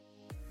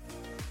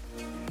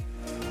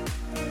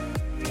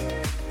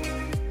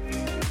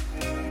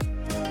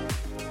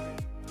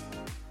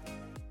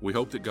We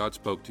hope that God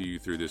spoke to you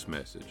through this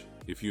message.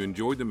 If you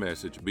enjoyed the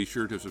message, be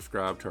sure to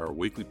subscribe to our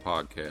weekly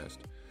podcast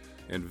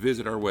and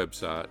visit our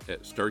website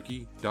at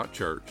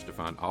sterchi.church to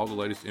find all the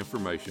latest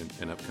information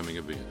and upcoming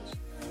events.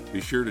 Be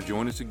sure to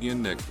join us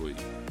again next week.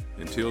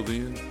 Until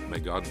then, may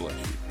God bless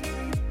you.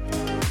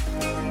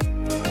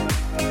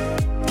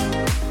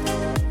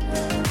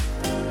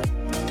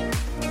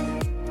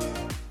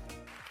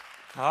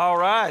 All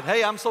right.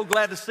 Hey, I'm so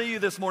glad to see you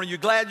this morning. You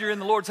glad you're in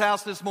the Lord's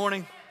house this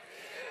morning?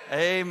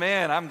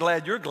 Amen. I'm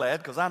glad you're glad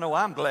because I know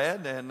I'm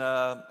glad, and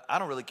I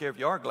don't really care if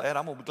you are glad.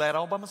 I'm going to be glad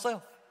all by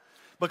myself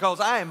because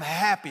I am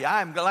happy.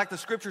 I am, like the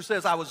scripture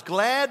says, I was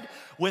glad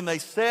when they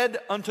said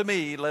unto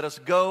me, let us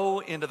go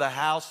into the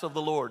house of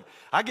the Lord.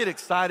 I get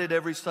excited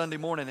every Sunday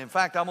morning. In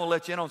fact, I'm going to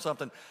let you in on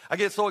something. I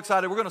get so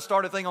excited. We're going to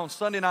start a thing on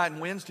Sunday night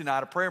and Wednesday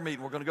night, a prayer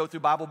meeting. We're going to go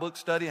through Bible book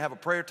study and have a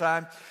prayer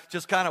time.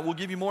 Just kind of, we'll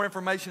give you more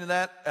information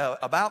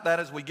about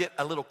that as we get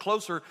a little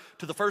closer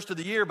to the first of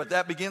the year, but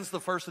that begins the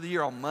first of the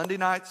year on Sunday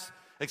nights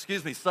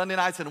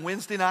and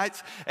Wednesday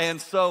nights.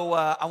 And so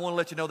I want to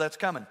let you know that's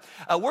coming.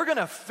 We're going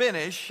to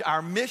finish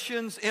our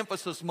missions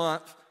emphasis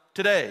month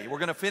today. We're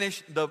going to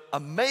finish the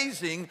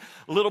amazing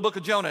little book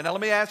of Jonah. Now let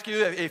me ask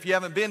you, if you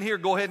haven't been here,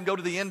 go ahead and go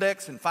to the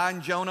index and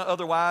find Jonah.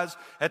 Otherwise,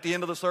 at the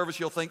end of the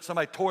service, you'll think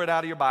somebody tore it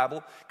out of your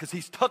Bible because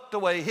he's tucked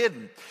away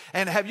hidden.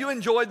 And have you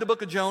enjoyed the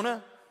book of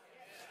Jonah?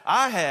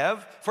 I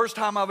have. First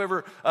time I've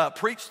ever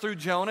preached through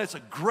Jonah. It's a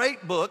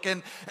great book,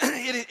 and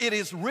it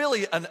is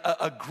really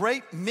a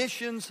great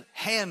missions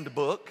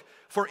handbook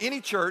for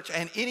any church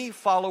and any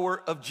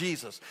follower of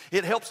Jesus.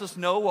 It helps us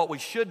know what we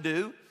should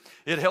do.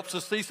 It helps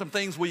us see some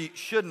things we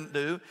shouldn't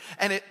do,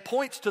 and it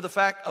points to the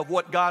fact of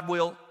what God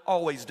will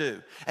always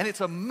do. And it's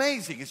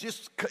amazing.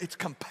 It's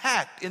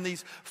compact in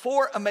these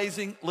 4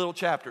 amazing little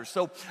chapters.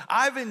 So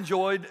I've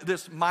enjoyed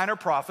this minor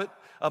prophet.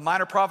 A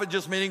minor prophet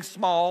just meaning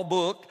small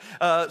book,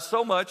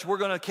 so much we're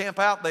going to camp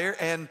out there,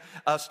 and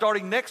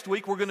starting next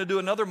week we're going to do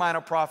another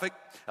minor prophet.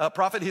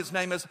 His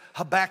name is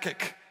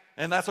Habakkuk,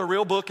 and that's a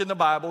real book in the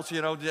Bible,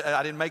 so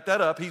I didn't make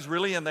that up. He's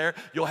really in there.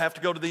 You'll have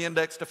to go to the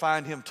index to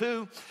find him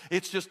too.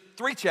 It's just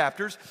 3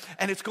 chapters,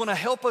 and it's going to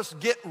help us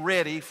get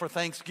ready for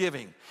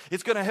Thanksgiving.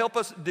 It's going to help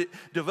us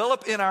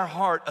develop in our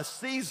heart a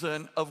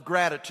season of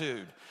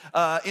gratitude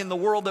in the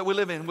world that we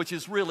live in, which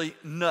is really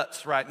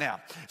nuts right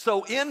now.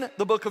 So in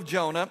the book of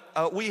Jonah,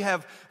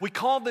 we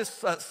call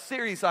this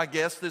series, I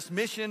guess, this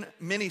mission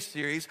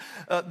mini-series,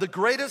 the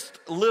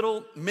greatest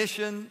little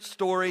mission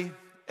story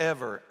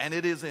ever. And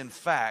it is in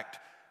fact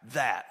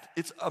that.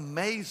 It's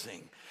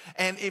amazing.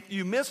 And if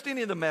you missed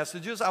any of the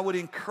messages, I would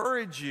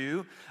encourage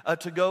you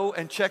to go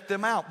and check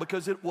them out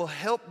because it will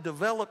help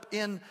develop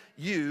in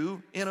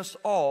us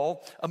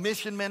all, a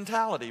mission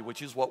mentality,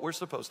 which is what we're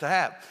supposed to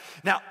have.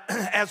 Now,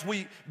 as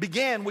we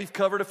began, we've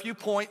covered a few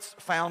points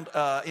found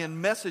in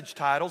message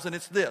titles, and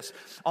it's this.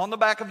 On the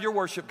back of your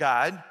worship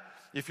guide,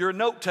 if you're a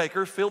note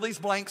taker, fill these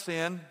blanks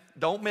in.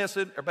 Don't miss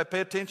it. Everybody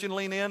pay attention,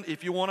 lean in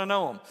if you want to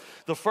know them.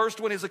 The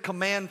first one is a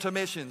command to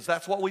missions.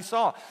 That's what we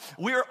saw.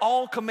 We're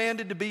all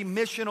commanded to be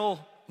missional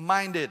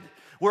minded.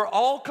 We're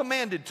all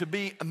commanded to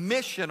be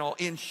missional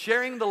in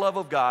sharing the love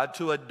of God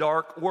to a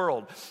dark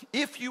world.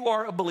 If you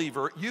are a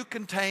believer, you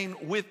contain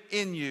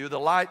within you the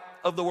light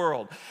of the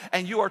world,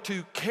 and you are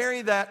to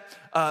carry that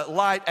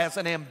light as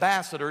an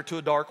ambassador to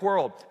a dark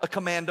world. A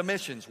command to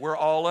missions. We're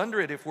all under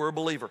it if we're a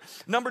believer.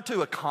 Number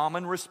 2, a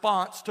common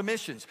response to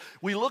missions.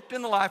 We looked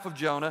in the life of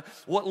Jonah,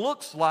 what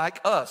looks like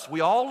us.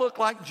 We all look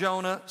like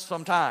Jonah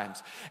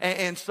sometimes.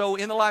 And so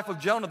in the life of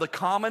Jonah, the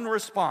common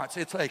response,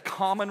 it's a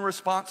common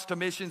response to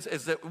missions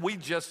is that we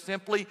just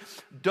simply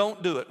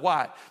don't do it.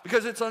 Why?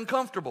 Because it's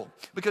uncomfortable.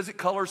 Because it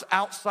colors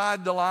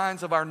outside the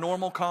lines of our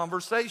normal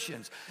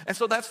conversations. And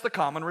so that's the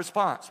common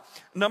response.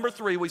 Number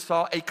 3, we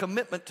saw a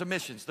commitment to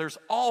missions. There's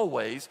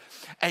always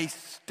a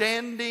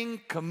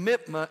standing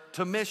commitment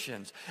to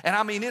missions. And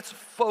I mean, it's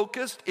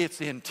focused,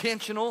 it's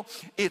intentional,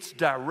 it's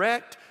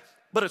direct,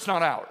 but it's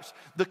not ours.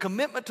 The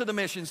commitment to the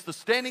missions, the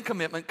standing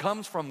commitment,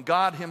 comes from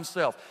God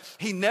himself.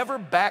 He never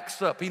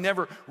backs up. He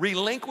never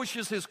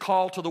relinquishes his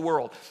call to the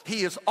world.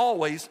 He is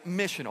always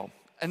missional.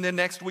 And then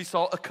next we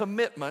saw a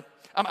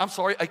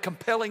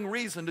compelling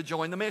reason to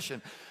join the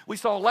mission. We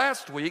saw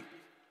last week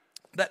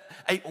that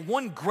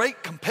one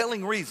great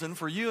compelling reason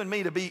for you and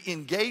me to be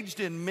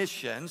engaged in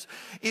missions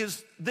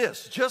is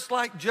this. Just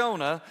like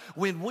Jonah,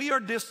 when we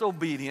are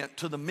disobedient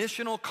to the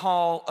missional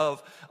call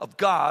of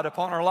God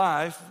upon our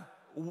life,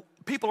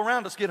 people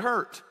around us get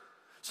hurt.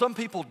 Some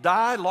people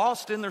die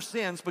lost in their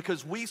sins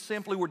because we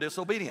simply were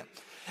disobedient.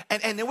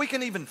 And then we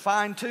can even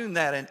fine-tune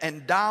that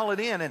and dial it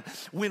in. And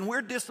when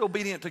we're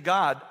disobedient to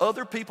God,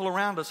 other people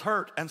around us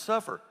hurt and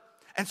suffer.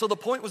 And so the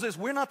point was this,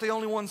 we're not the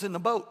only ones in the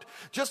boat.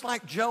 Just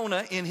like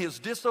Jonah in his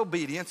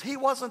disobedience, he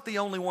wasn't the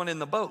only one in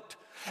the boat.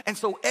 And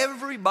so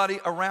everybody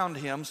around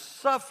him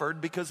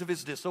suffered because of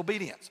his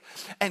disobedience.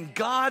 And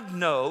God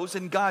knows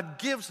and God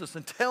gives us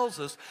and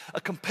tells us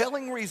a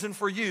compelling reason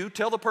for you.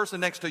 Tell the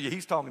person next to you,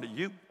 he's talking to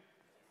you.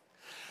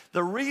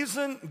 The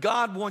reason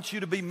God wants you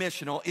to be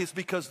missional is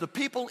because the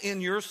people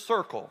in your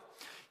circle,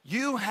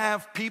 You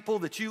have people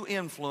that you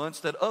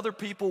influence that other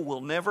people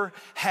will never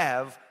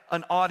have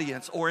an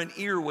audience or an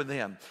ear with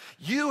them.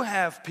 You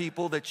have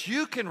people that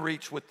you can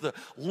reach with the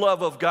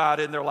love of God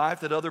in their life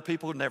that other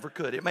people never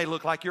could. It may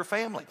look like your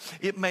family.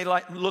 It may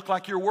look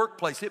like your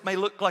workplace. It may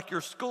look like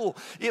your school.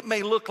 It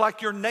may look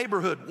like your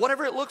neighborhood,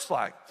 whatever it looks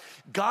like.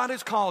 God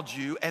has called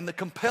you, and the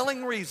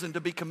compelling reason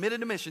to be committed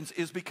to missions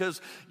is because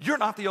you're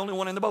not the only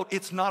one in the boat.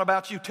 It's not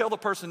about you. Tell the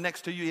person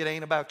next to you it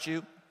ain't about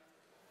you.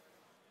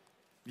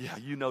 Yeah,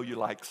 you know you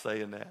like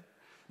saying that.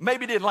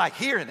 Maybe you didn't like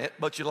hearing it,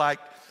 but you like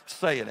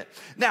saying it.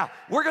 Now,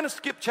 we're going to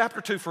skip chapter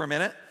 2 for a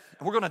minute,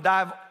 and we're going to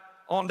dive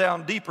on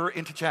down deeper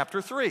into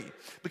chapter 3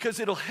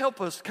 because it'll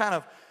help us kind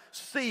of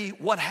see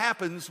what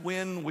happens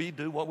when we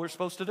do what we're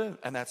supposed to do,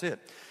 and that's it.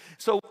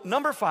 So,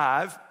 number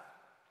 5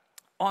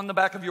 on the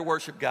back of your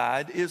worship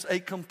guide is a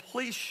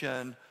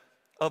completion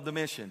of the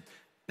mission.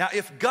 Now,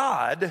 if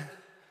God,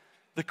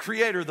 the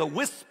creator, the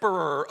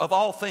whisperer of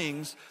all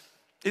things,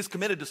 is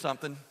committed to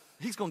something,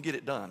 he's going to get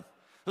it done.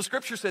 The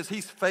scripture says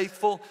he's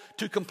faithful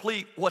to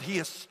complete what he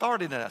has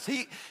started in us.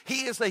 He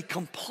is a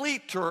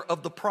completer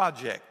of the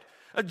project.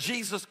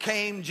 Jesus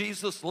came,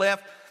 Jesus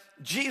left,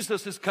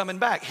 Jesus is coming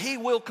back. He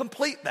will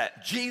complete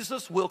that.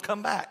 Jesus will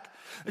come back.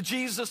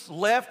 Jesus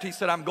left, he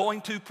said, I'm going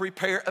to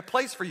prepare a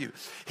place for you.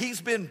 He's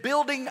been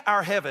building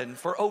our heaven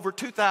for over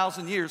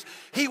 2,000 years.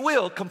 He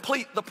will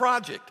complete the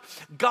project.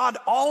 God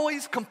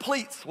always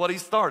completes what he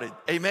started.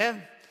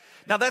 Amen?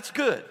 Now that's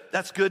good.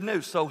 That's good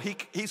news. So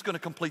he's going to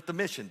complete the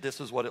mission.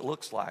 This is what it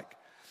looks like.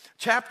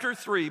 Chapter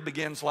 3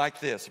 begins like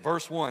this.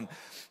 Verse 1.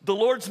 The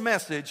Lord's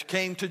message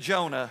came to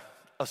Jonah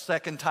a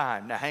second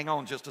time. Now hang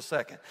on just a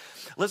second.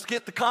 Let's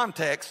get the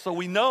context so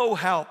we know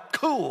how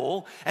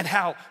cool and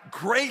how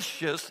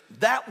gracious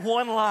that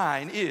one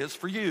line is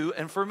for you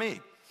and for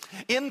me.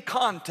 In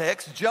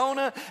context,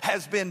 Jonah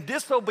has been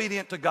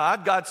disobedient to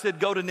God. God said,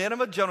 go to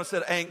Nineveh. Jonah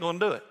said, I ain't going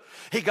to do it.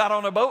 He got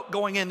on a boat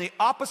going in the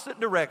opposite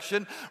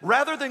direction.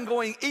 Rather than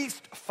going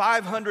east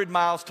 500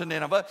 miles to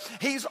Nineveh,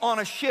 he's on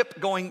a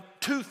ship going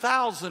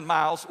 2,000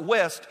 miles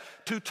west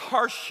to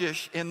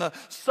Tarshish in the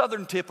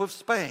southern tip of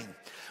Spain.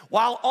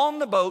 While on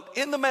the boat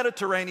in the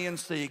Mediterranean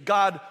Sea,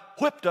 God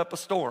whipped up a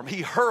storm.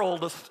 He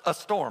hurled a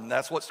storm.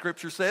 That's what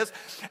scripture says.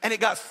 And it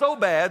got so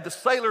bad, the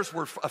sailors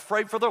were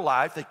afraid for their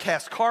life. They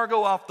cast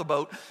cargo off the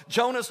boat.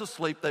 Jonah's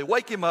asleep. They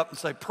wake him up and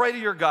say, pray to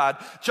your God.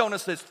 Jonah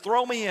says,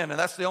 throw me in. And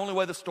that's the only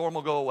way the storm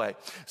will go away.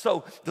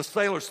 So the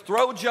sailors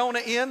throw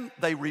Jonah in.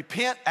 They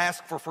repent,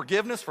 ask for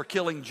forgiveness for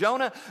killing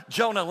Jonah.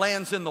 Jonah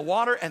lands in the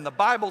water. And the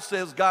Bible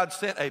says God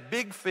sent a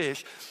big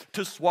fish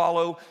to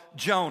swallow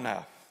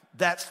Jonah.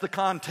 That's the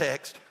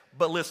context.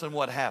 But listen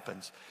what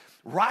happens.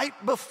 Right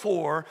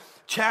before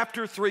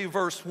chapter 3,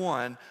 verse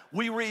 1,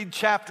 we read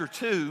chapter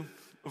 2,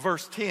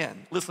 verse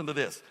 10. Listen to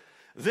this.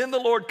 Then the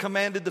Lord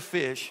commanded the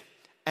fish,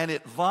 and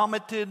it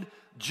vomited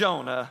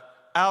Jonah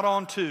out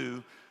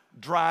onto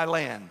dry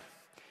land.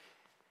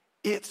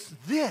 It's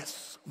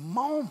this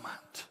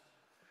moment,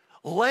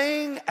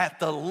 laying at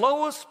the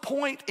lowest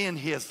point in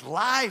his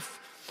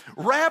life,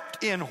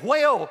 wrapped in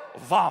whale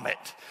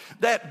vomit,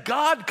 that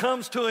God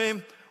comes to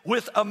him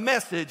with a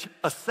message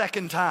a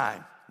second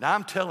time. Now,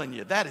 I'm telling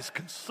you, that is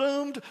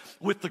consumed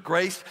with the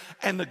grace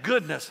and the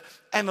goodness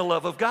and the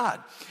love of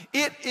God.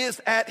 It is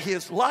at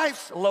his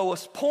life's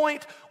lowest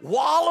point,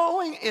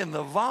 wallowing in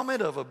the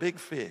vomit of a big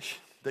fish,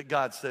 that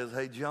God says,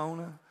 hey,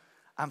 Jonah,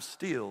 I'm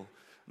still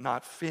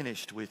not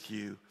finished with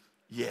you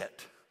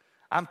yet.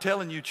 I'm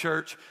telling you,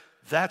 church,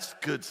 that's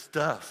good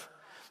stuff.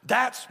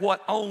 That's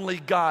what only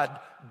God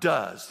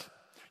does.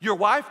 Your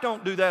wife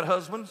don't do that,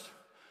 husbands.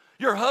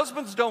 Your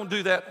husbands don't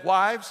do that,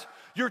 wives.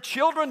 Your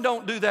children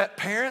don't do that,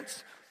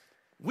 parents.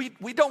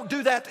 We don't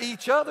do that to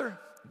each other.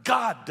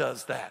 God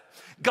does that.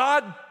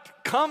 God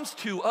comes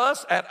to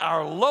us at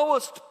our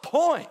lowest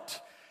point,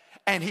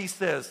 and he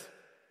says,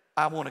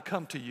 I want to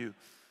come to you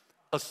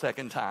a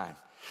second time.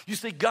 You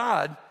see,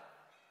 God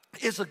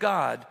is a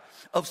God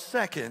of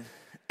second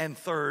and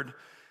third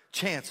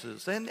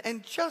chances.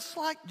 And just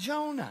like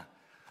Jonah,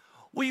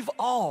 we've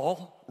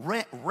all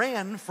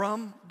ran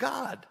from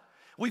God.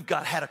 We've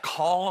had a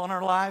call on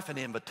our life, an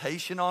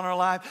invitation on our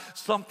life,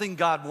 something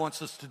God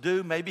wants us to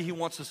do. Maybe he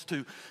wants us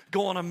to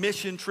go on a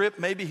mission trip.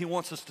 Maybe he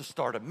wants us to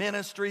start a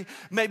ministry.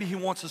 Maybe he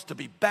wants us to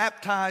be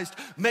baptized.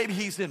 Maybe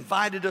he's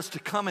invited us to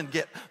come and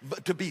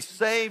to be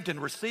saved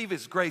and receive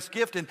his grace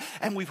gift.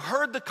 And we've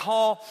heard the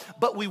call,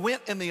 but we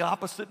went in the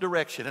opposite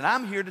direction. And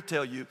I'm here to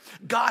tell you,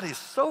 God is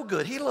so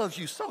good. He loves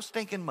you so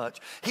stinking much.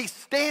 He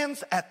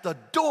stands at the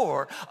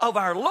door of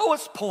our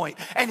lowest point,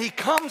 and he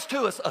comes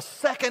to us a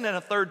second and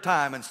a third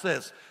time and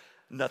says,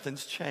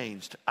 nothing's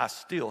changed. I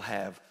still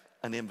have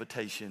an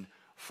invitation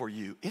for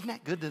you. Isn't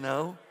that good to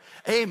know?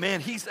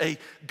 Amen. He's a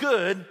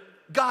good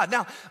God.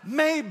 Now,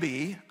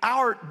 maybe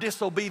our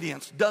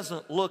disobedience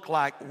doesn't look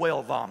like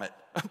whale vomit.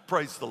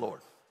 Praise the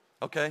Lord.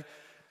 Okay?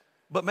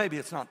 But maybe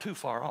it's not too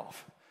far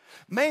off.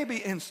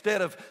 Maybe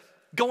instead of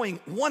going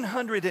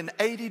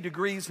 180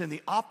 degrees in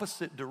the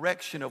opposite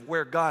direction of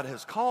where God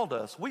has called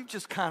us, we've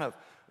just kind of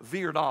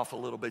veered off a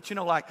little bit. You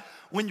know, like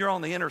when you're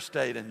on the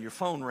interstate and your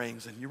phone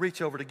rings and you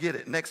reach over to get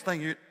it. Next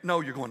thing you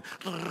know, you're going,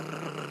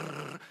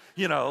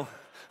 you know,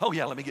 oh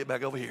yeah, let me get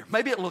back over here.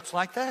 Maybe it looks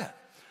like that.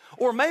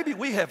 Or maybe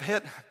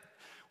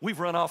we've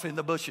run off in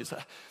the bushes.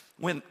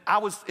 When I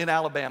was in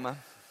Alabama,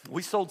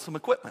 we sold some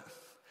equipment.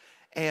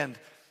 And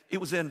it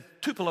was in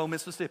Tupelo,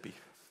 Mississippi.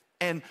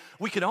 And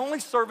we could only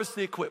service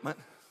the equipment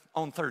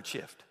on third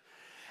shift.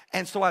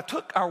 And so I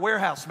took our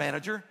warehouse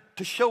manager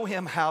to show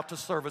him how to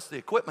service the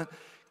equipment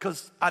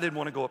because I didn't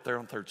want to go up there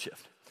on third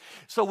shift.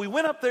 So we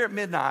went up there at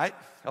midnight,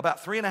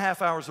 about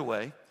 3.5 hours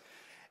away,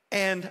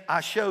 and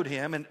I showed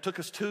him, and it took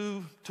us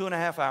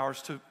 2.5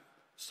 hours to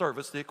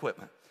service the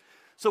equipment.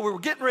 So we were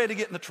getting ready to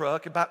get in the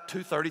truck about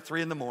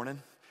 2:33 in the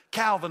morning.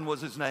 Calvin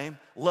was his name.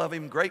 Love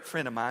him, great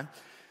friend of mine.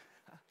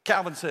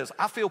 Calvin says,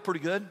 I feel pretty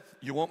good.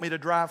 You want me to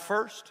drive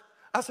first?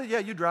 I said, yeah,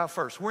 you drive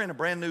first. We're in a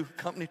brand new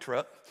company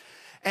truck.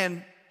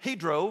 And he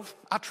drove.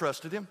 I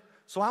trusted him.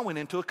 So I went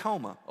into a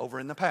coma over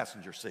in the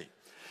passenger seat.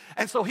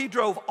 And so he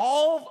drove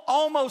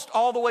almost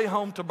all the way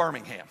home to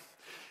Birmingham.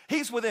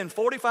 He's within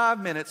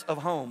 45 minutes of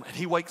home, and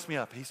he wakes me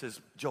up. He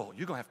says, Joel,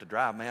 you're going to have to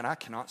drive, man. I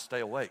cannot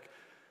stay awake.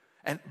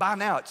 And by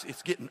now,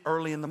 it's getting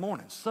early in the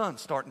morning.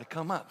 Sun's starting to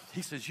come up.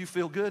 He says, you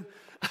feel good?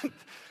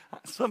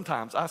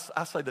 Sometimes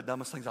I say the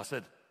dumbest things. I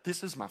said,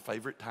 this is my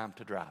favorite time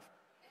to drive.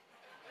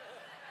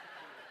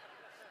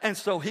 And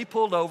so he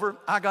pulled over.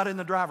 I got in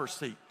the driver's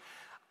seat.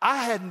 I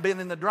hadn't been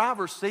in the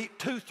driver's seat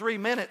 2-3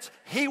 minutes.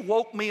 He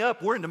woke me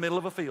up. We're in the middle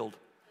of a field.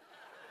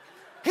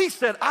 He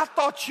said, I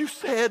thought you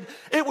said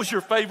it was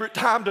your favorite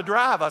time to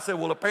drive. I said,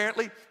 well,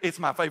 apparently it's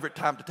my favorite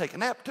time to take a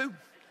nap too.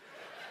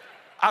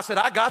 I said,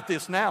 I got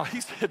this now.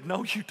 He said,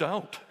 no, you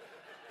don't.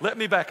 Let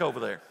me back over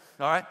there.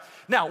 All right.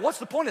 Now, what's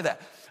the point of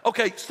that?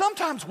 Okay,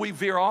 sometimes we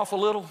veer off a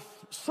little.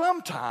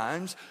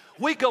 Sometimes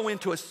we go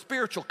into a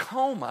spiritual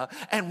coma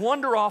and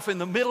wander off in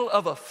the middle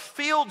of a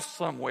field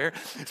somewhere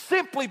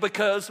simply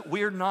because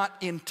we're not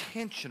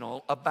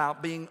intentional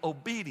about being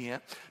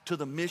obedient to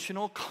the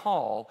missional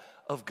call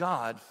of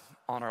God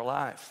on our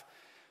life.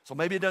 So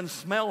maybe it doesn't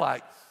smell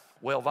like,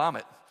 well,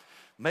 vomit.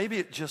 Maybe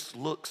it just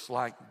looks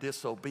like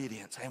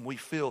disobedience and we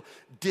feel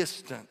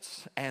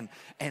distance and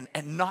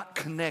not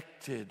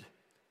connected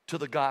to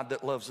the God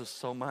that loves us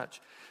so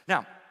much.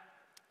 Now,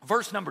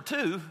 verse number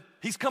 2,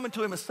 he's coming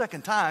to him a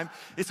second time.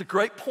 It's a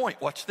great point.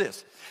 Watch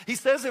this. He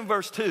says in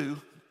verse 2,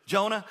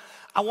 Jonah,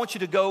 I want you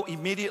to go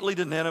immediately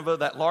to Nineveh,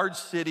 that large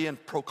city, and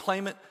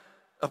proclaim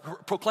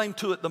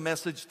to it the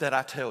message that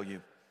I tell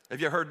you.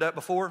 Have you heard that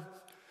before?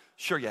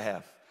 Sure you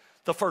have.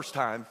 The first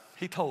time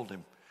he told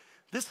him.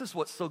 This is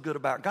what's so good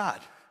about God.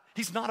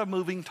 He's not a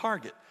moving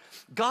target.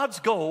 God's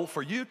goal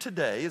for you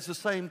today is the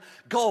same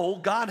goal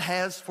God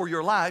has for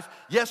your life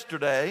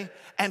yesterday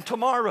and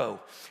tomorrow.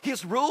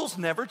 His rules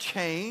never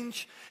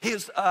change.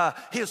 His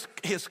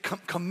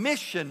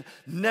commission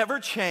never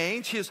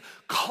change. His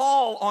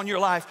call on your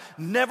life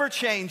never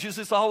changes.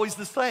 It's always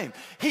the same.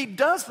 He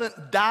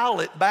doesn't dial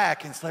it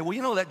back and say, well,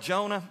 you know that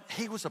Jonah,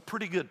 he was a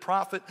pretty good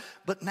prophet,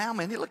 but now,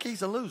 man, look,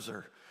 he's a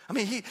loser. I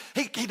mean, he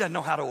doesn't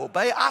know how to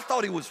obey. I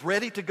thought he was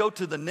ready to go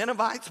to the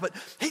Ninevites, but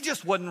he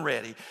just wasn't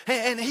ready.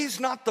 And he's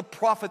not the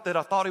prophet that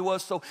I thought he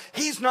was, so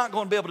he's not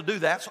going to be able to do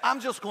that. So I'm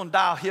just going to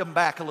dial him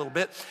back a little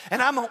bit,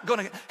 and I'm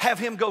going to have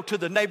him go to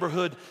the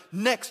neighborhood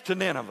next to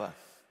Nineveh.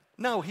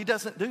 No, he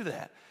doesn't do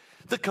that.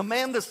 The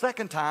command the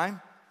second time,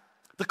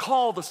 the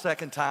call the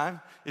second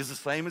time is the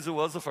same as it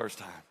was the first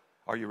time.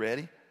 Are you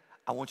ready?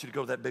 I want you to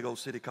go to that big old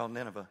city called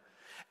Nineveh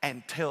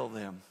and tell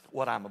them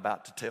what I'm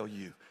about to tell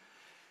you.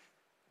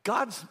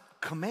 God's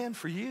command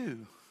for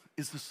you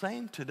is the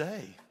same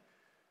today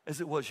as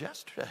it was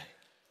yesterday.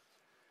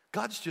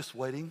 God's just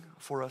waiting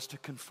for us to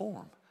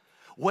conform,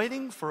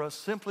 waiting for us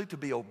simply to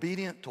be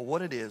obedient to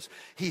what it is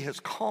He has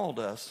called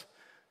us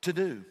to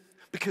do.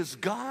 Because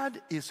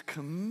God is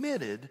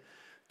committed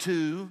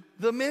to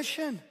the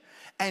mission,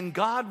 and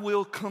God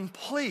will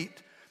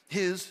complete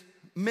His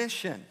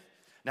mission.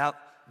 Now,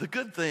 the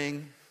good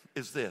thing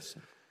is this: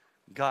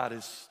 God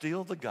is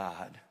still the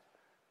God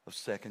of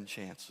second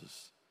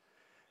chances.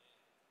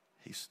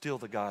 He's still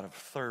the God of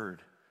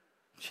third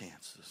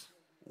chances.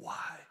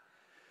 Why?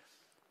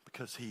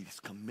 Because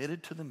He's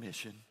committed to the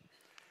mission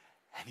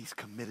and He's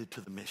committed to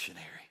the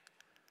missionary.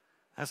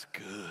 That's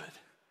good.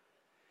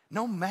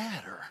 No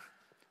matter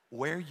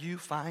where you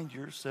find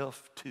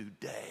yourself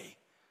today,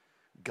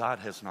 God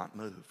has not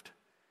moved.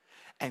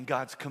 And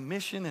God's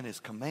commission and His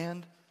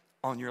command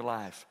on your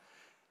life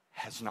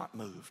has not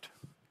moved.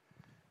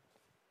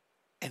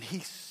 And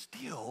He's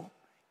still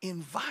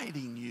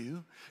inviting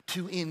you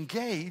to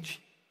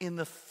engage in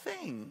the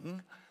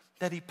thing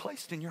that He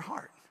placed in your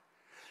heart.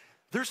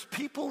 There's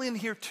people in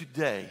here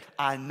today,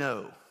 I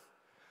know,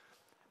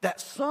 that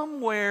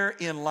somewhere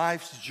in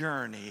life's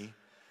journey,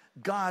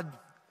 God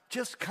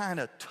just kind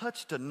of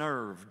touched a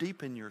nerve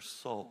deep in your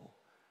soul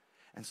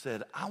and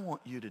said, I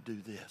want you to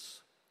do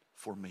this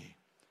for me.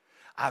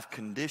 I've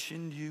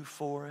conditioned you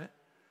for it.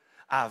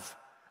 I've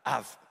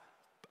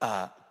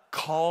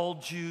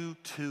called you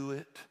to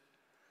it.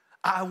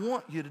 I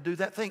want you to do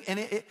that thing.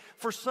 And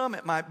for some,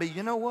 it might be,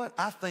 you know what?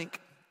 I think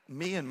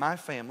me and my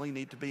family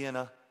need to be in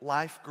a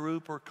life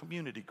group or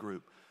community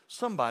group,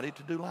 somebody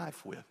to do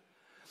life with.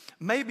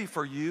 Maybe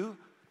for you,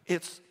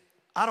 it's,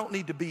 I don't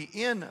need to be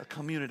in a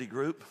community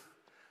group.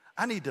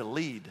 I need to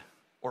lead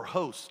or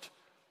host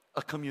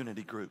a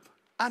community group.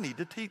 I need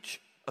to teach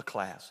a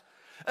class.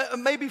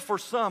 Maybe for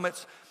some,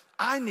 it's,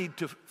 I need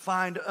to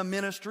find a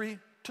ministry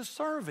to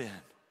serve in.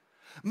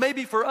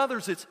 Maybe for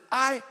others, it's,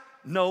 I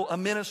know a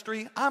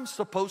ministry I'm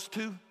supposed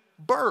to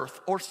birth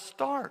or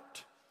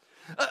start.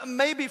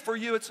 Maybe for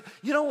you, it's,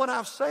 you know what,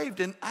 I've saved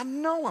and I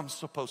know I'm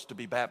supposed to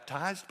be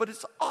baptized, but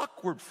it's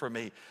awkward for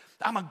me.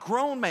 I'm a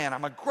grown man.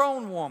 I'm a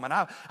grown woman.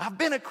 I've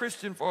been a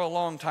Christian for a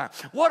long time.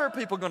 What are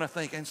people going to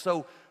think? And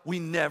so we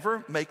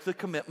never make the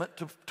commitment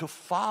to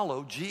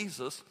follow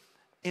Jesus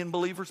in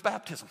believers'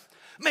 baptism.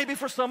 Maybe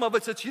for some of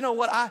us, it's, you know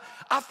what,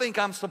 I think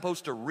I'm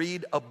supposed to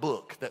read a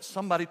book that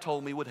somebody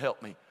told me would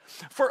help me.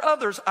 For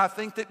others, I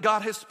think that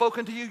God has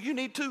spoken to you. You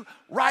need to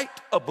write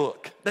a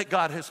book that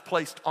God has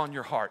placed on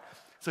your heart.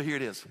 So here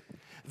it is.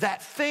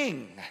 That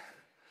thing,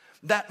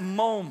 that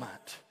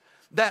moment,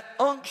 that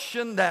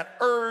unction, that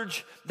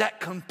urge, that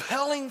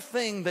compelling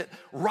thing that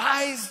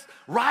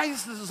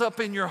rises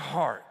up in your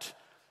heart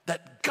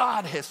that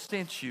God has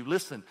sent you.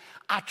 Listen,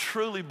 I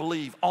truly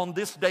believe on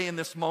this day in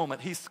this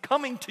moment, He's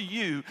coming to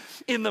you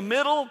in the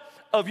middle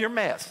of your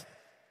mess,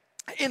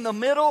 in the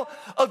middle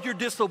of your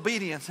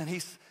disobedience, and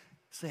He's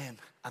saying,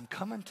 I'm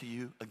coming to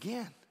you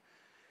again.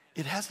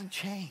 It hasn't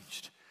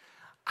changed.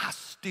 I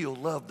still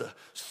love the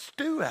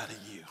stew out of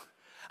you.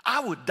 I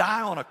would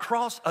die on a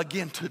cross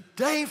again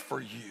today for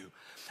you.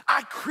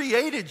 I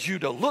created you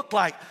to look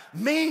like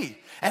me,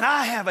 and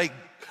I have a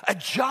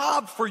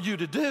job for you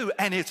to do,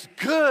 and it's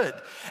good,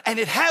 and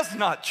it has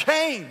not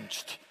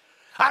changed.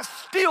 I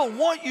still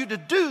want you to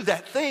do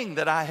that thing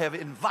that I have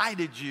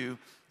invited you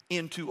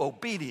into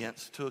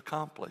obedience to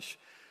accomplish.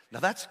 Now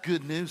that's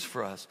good news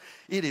for us.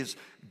 It is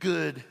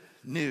good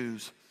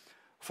news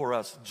for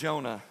us.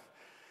 Jonah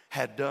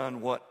had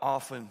done what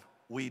often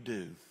we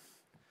do.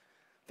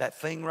 That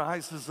thing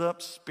rises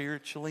up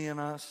spiritually in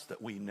us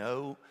that we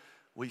know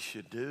we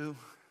should do,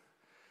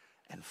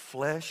 and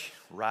flesh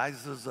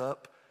rises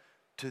up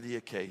to the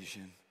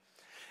occasion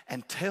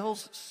and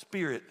tells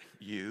spirit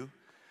you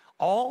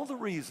all the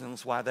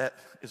reasons why that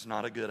is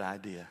not a good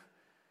idea.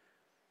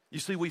 You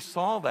see, we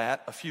saw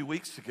that a few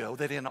weeks ago,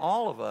 that in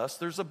all of us,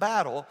 there's a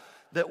battle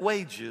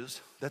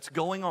that's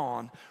going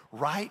on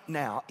right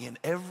now in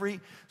every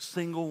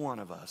single one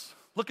of us.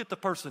 Look at the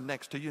person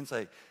next to you and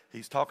say,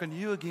 he's talking to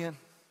you again.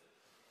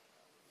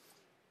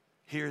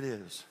 Here it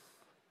is.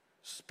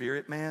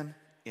 Spirit man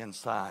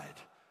inside.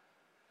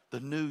 The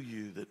new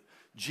you that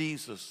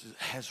Jesus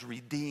has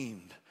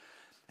redeemed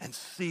and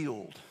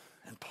sealed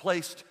and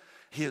placed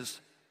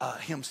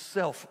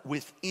himself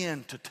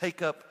within to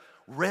take up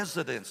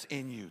residence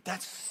in you.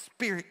 That's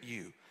spirit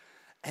you.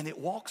 And it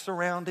walks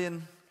around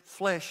in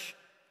flesh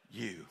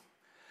you.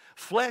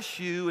 Flesh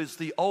you is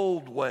the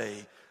old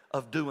way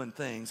of doing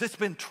things. It's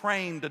been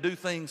trained to do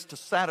things to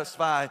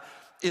satisfy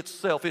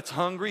itself. It's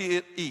hungry,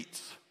 it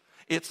eats.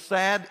 It's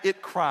sad,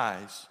 it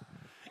cries.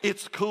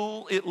 It's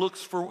cool, it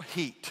looks for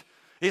heat.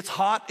 It's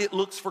hot, it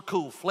looks for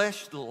cool.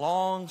 Flesh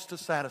longs to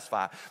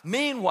satisfy.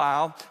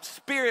 Meanwhile,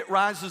 spirit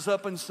rises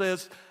up and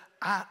says,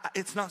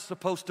 it's not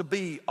supposed to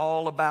be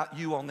all about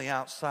you on the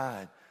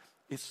outside.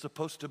 It's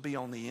supposed to be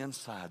on the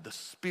inside, the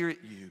spirit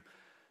you,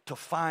 to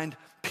find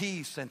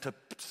peace and to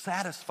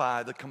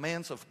satisfy the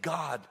commands of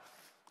God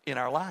in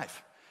our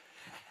life.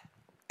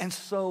 And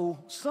so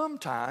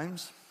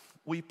sometimes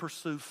we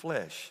pursue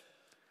flesh.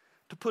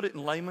 To put it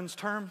in layman's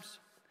terms,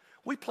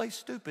 we play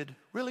stupid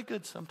really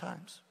good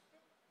sometimes.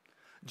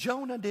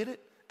 Jonah did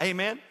it.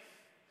 Amen?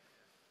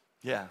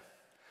 Yeah.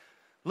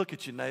 Look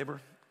at your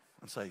neighbor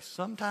and say,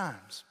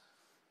 sometimes.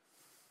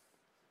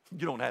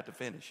 You don't have to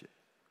finish it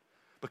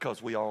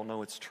because we all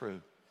know it's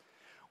true.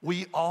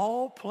 We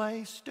all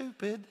play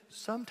stupid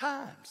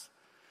sometimes.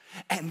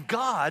 And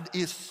God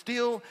is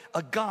still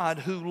a God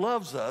who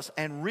loves us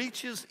and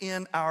reaches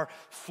in our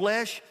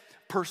flesh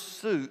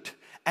pursuit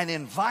and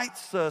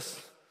invites us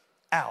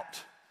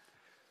out.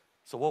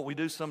 So what we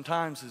do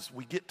sometimes is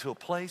we get to a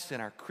place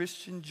in our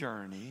Christian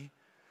journey,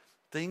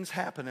 things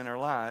happen in our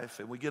life,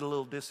 and we get a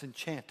little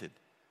disenchanted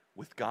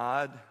with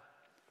God,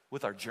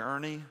 with our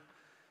journey,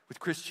 with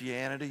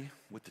Christianity,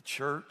 with the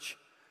church.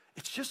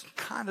 It just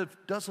kind of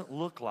doesn't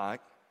look like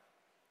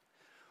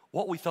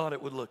what we thought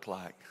it would look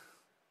like,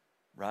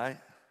 right?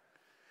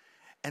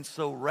 And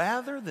so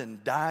rather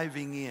than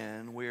diving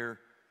in, we're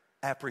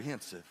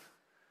apprehensive.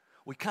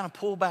 We kind of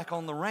pull back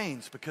on the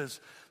reins because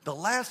the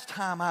last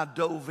time I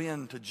dove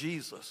into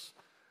Jesus,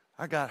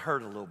 I got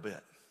hurt a little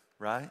bit,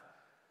 right?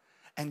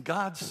 And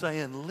God's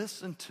saying,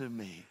 listen to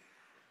me.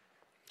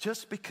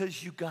 Just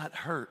because you got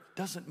hurt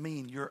doesn't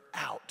mean you're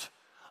out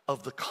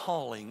of the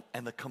calling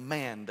and the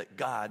command that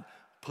God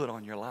put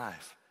on your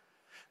life.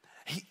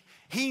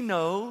 He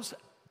knows,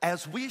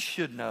 as we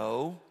should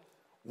know,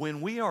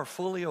 when we are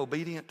fully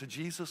obedient to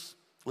Jesus,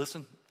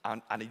 listen,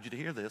 I need you to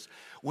hear this.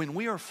 When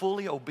we are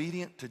fully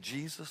obedient to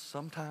Jesus,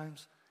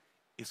 sometimes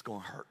it's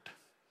going to hurt.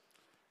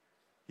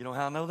 You know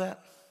how I know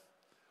that?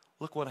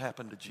 look what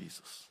happened to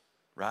Jesus,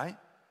 right?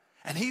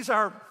 And he's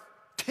our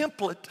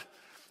template.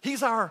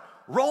 He's our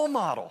role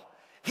model.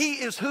 He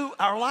is who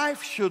our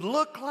life should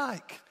look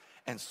like.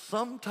 And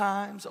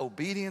sometimes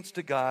obedience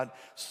to God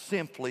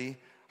simply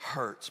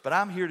hurts. But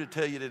I'm here to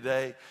tell you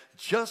today,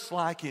 just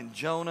like in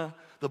Jonah,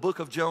 the book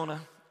of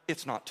Jonah,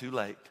 it's not too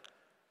late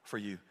for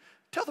you.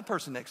 Tell the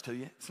person next to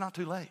you, it's not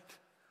too late.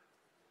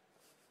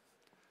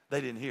 They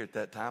didn't hear it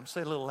that time.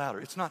 Say it a little louder.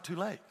 It's not too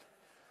late.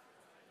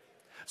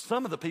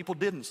 Some of the people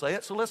didn't say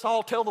it, so let's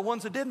all tell the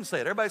ones that didn't say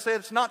it. Everybody say it,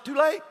 it's not too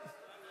late.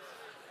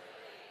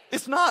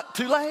 It's not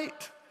too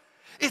late.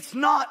 It's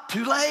not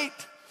too late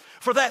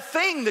for that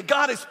thing that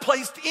God has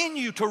placed in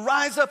you to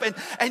rise up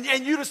and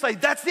you to say,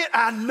 that's it,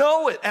 I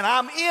know it, and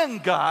I'm in,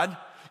 God.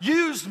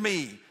 Use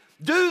me.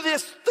 Do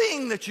this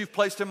thing that you've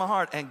placed in my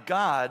heart, and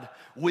God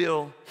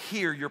will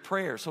hear your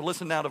prayer. So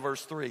listen now to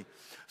verse 3.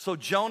 So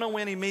Jonah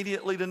went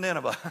immediately to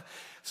Nineveh.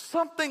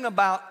 Something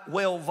about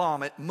whale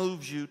vomit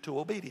moves you to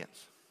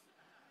obedience.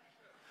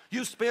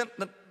 You spent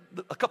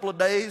a couple of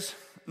days,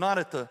 not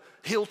at the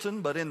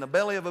Hilton, but in the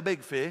belly of a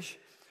big fish,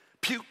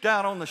 puked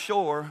out on the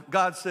shore.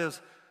 God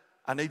says,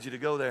 I need you to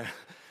go there.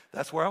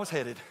 That's where I was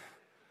headed.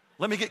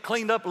 Let me get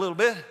cleaned up a little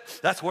bit.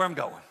 That's where I'm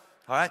going.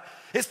 All right?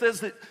 It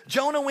says that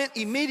Jonah went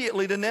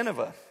immediately to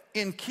Nineveh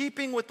in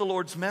keeping with the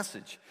Lord's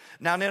message.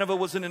 Now, Nineveh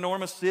was an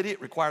enormous city.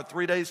 It required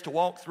 3 days to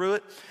walk through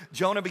it.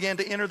 Jonah began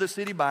to enter the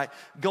city by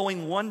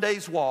going 1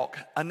 day's walk,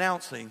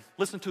 announcing,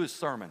 listen to his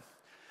sermon.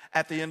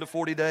 At the end of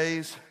 40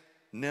 days,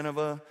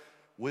 Nineveh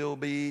will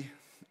be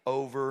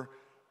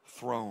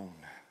overthrown.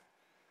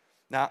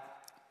 Now,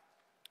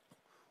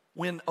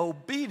 when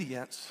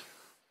obedience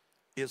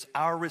is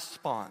our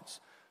response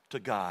to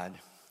God,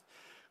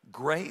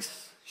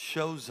 grace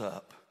shows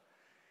up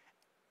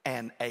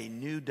and a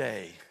new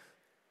day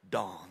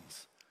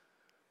dawns.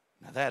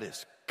 Now that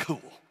is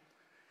cool.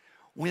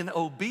 When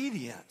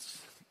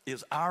obedience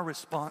is our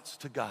response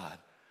to God,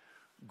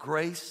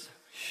 grace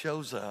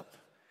shows up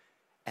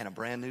and a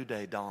brand new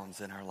day dawns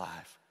in our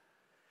life.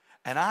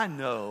 And I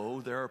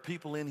know there are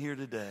people in here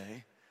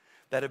today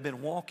that have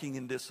been walking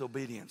in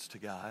disobedience to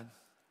God,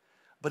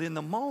 but in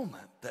the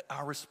moment that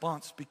our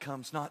response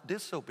becomes not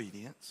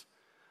disobedience,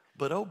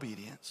 but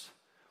obedience,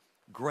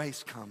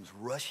 grace comes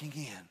rushing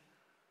in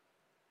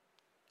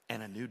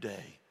and a new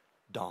day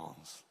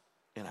dawns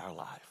in our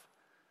life.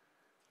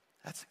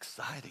 That's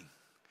exciting.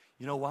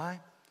 You know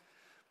why?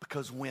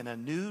 Because when a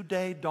new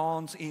day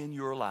dawns in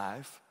your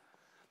life,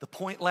 the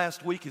point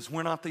last week is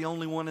we're not the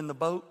only one in the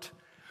boat.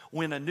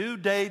 When a new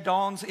day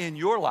dawns in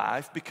your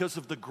life because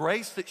of the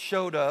grace that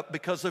showed up,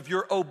 because of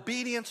your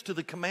obedience to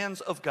the commands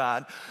of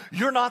God,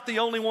 you're not the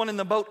only one in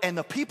the boat. And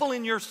the people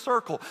in your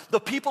circle, the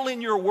people in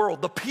your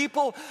world, the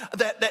people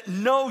that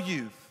know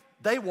you,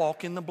 they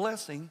walk in the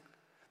blessing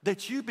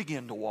that you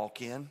begin to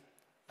walk in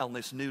on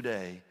this new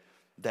day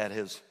that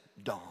has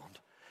dawned.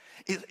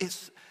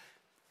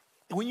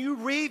 When you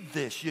read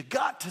this, you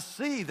got to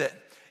see that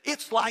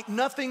it's like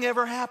nothing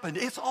ever happened.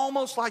 It's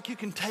almost like you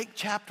can take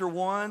chapter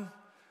 1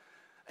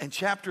 and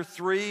chapter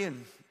 3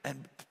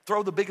 and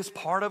throw the biggest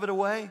part of it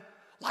away,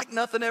 like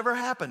nothing ever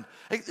happened.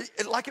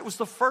 Like it was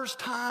the first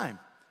time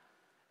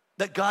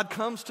that God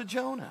comes to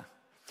Jonah.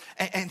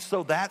 And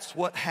so that's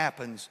what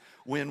happens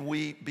when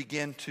we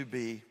begin to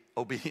be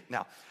obedient.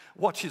 Now,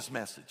 watch his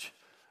message.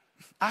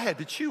 I had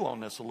to chew on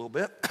this a little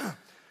bit.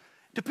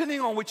 Depending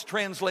on which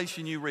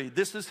translation you read,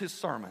 this is his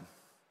sermon,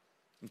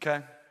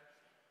 okay?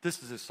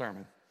 This is his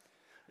sermon.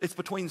 It's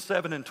between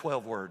 7 and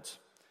 12 words.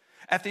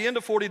 At the end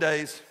of 40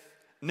 days,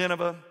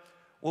 Nineveh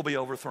will be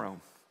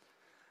overthrown.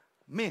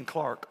 Me and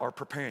Clark are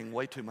preparing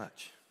way too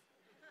much.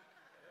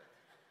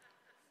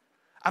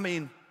 I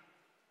mean,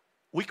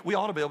 we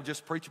ought to be able to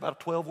just preach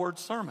about a 12-word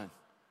sermon.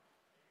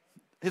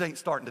 It ain't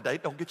starting today.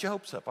 Don't get your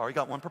hopes up. I already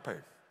got one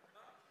prepared.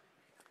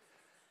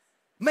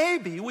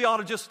 Maybe we ought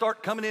to just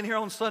start coming in here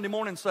on Sunday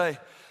morning and say,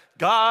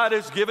 God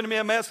has given me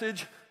a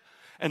message.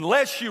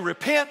 Unless you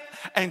repent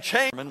and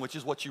change, which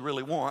is what you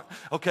really want,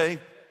 okay?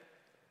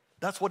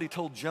 That's what he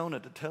told Jonah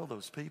to tell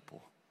those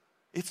people.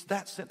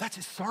 That's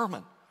his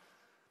sermon.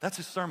 That's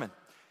his sermon.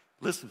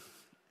 Listen,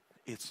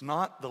 it's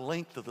not the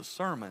length of the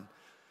sermon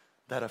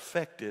that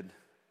affected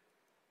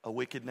a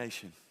wicked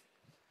nation.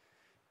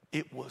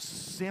 It was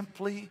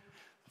simply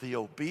the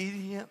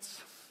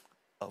obedience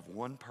of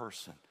one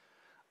person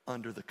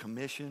under the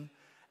commission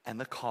and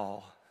the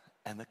call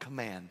and the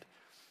command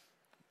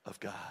of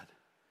God.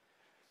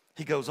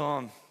 He goes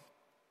on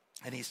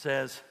and he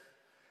says,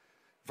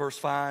 verse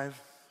 5,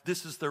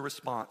 this is their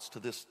response to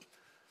this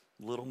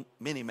little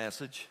mini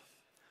message,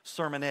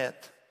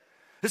 sermonette.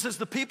 This is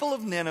the people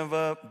of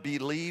Nineveh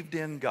believed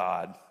in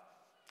God,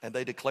 and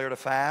they declared a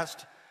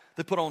fast.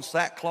 They put on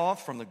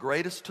sackcloth from the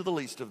greatest to the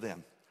least of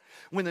them.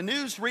 When the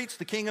news reached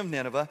the king of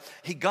Nineveh,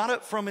 he got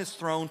up from his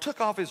throne,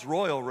 took off his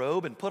royal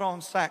robe, and put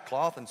on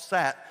sackcloth and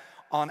sat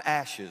on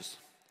ashes.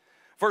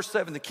 Verse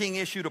 7, the king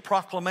issued a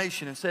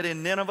proclamation and said,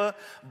 in Nineveh,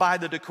 by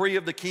the decree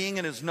of the king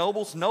and his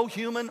nobles, no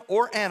human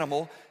or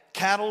animal,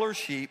 cattle or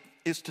sheep,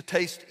 is to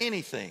taste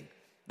anything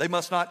They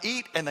must not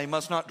eat and they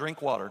must not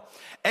drink water.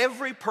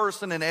 Every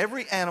person and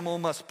every animal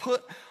must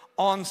put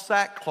on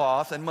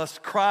sackcloth and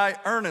must cry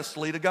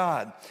earnestly to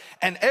God.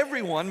 And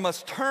everyone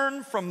must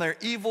turn from their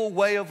evil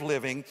way of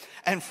living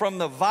and from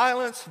the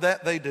violence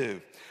that they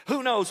do.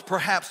 Who knows,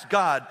 perhaps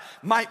God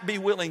might be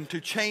willing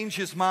to change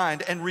his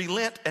mind and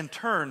relent and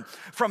turn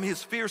from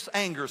his fierce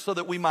anger so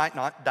that we might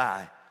not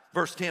die.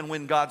 Verse 10,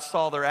 when God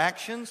saw their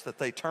actions, that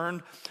they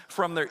turned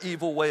from their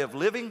evil way of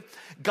living,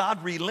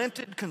 God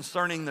relented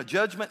concerning the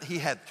judgment he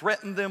had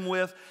threatened them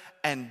with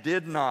and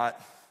did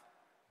not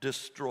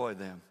destroy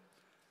them.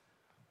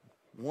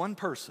 One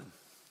person,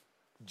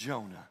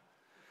 Jonah,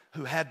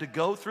 who had to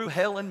go through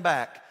hell and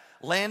back,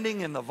 landing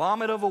in the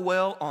vomit of a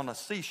whale on a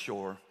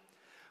seashore,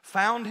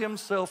 found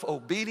himself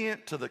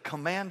obedient to the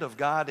command of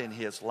God in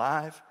his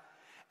life,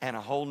 and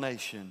a whole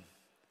nation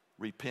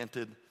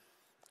repented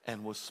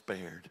and was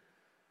spared.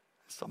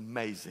 It's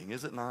amazing,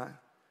 is it not?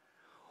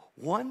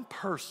 One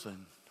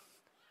person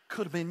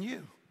could have been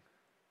you,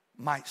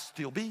 might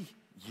still be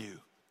you,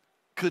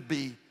 could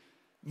be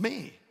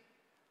me.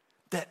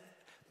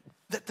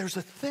 That there's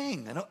a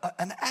thing,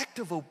 an act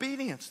of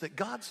obedience that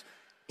God's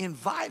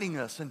inviting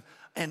us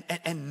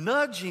and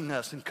nudging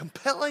us and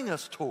compelling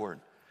us toward.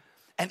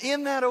 And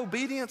in that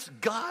obedience,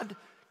 God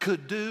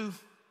could do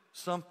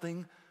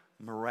something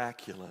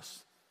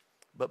miraculous.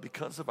 But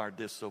because of our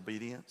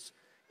disobedience,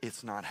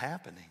 it's not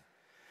happening.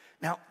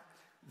 Now,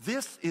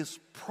 this is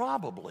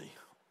probably,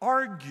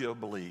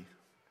 arguably,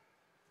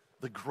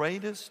 the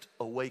greatest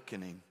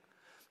awakening,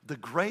 the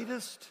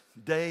greatest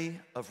day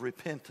of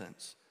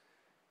repentance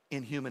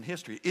in human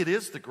history. It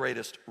is the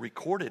greatest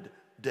recorded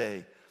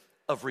day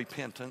of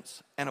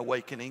repentance and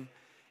awakening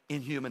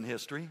in human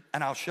history.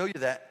 And I'll show you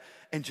that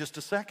in just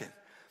a second.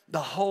 The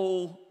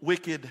whole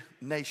wicked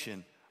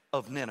nation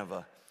of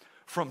Nineveh,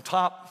 from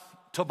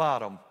top to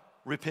bottom,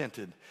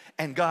 repented.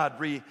 And God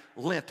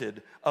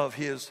relented of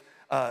his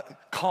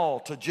call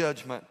to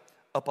judgment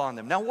upon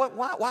them. Now,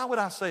 why would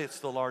I say it's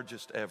the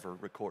largest ever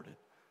recorded?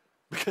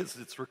 Because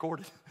it's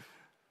recorded.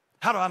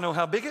 How do I know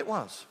how big it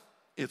was?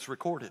 It's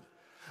recorded.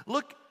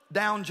 Look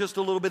down just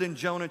a little bit in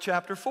Jonah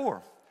chapter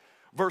 4,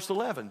 verse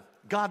 11.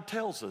 God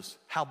tells us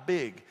how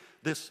big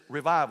this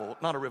revival,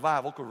 not a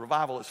revival, because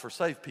revival is for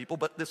saved people,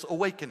 but this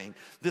awakening,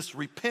 this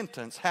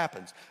repentance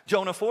happens.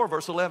 Jonah 4,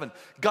 verse 11.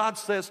 God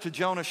says to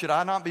Jonah, should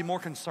I not be more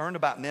concerned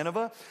about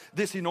Nineveh?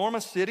 This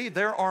enormous city,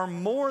 there are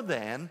more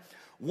than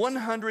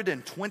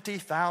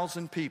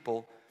 120,000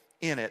 people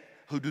in it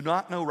who do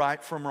not know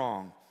right from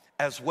wrong,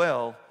 as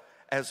well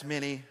as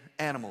many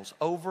animals.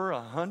 Over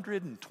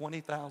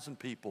 120,000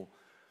 people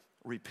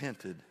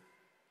repented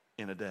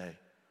in a day.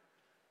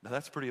 Now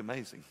that's pretty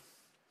amazing.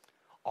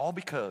 All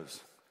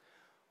because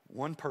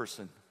one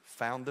person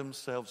found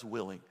themselves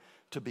willing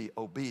to be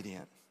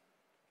obedient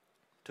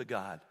to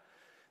God.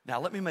 Now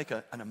let me make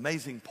an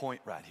amazing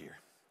point right here.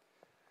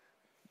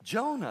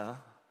 Jonah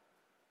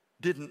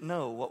didn't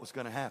know what was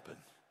going to happen.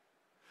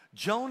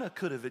 Jonah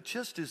could have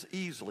just as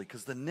easily,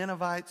 because the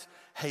Ninevites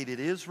hated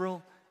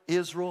Israel,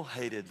 Israel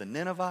hated the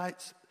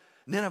Ninevites.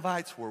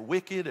 Ninevites were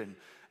wicked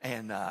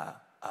and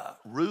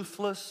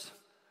ruthless.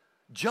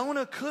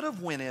 Jonah could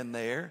have went in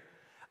there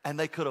and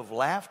they could have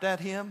laughed at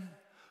him,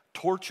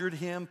 tortured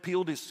him,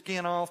 peeled his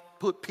skin off,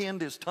 pinned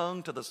his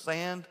tongue to the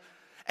sand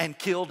and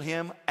killed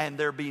him, and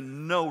there'd be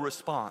no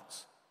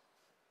response.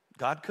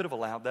 God could have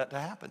allowed that to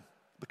happen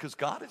because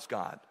God is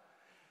God.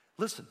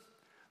 Listen,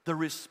 the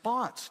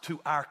response to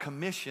our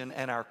commission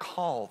and our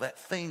call, that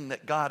thing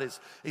that God is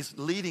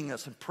leading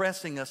us and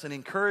pressing us and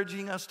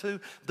encouraging us to,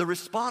 the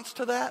response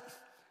to that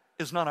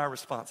is not our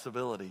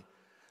responsibility.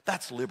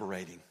 That's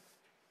liberating.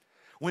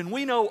 When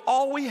we know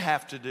all we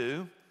have to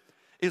do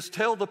is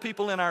tell the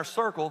people in our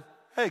circle,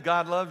 hey,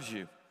 God loves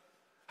you.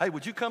 Hey,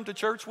 would you come to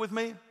church with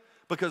me?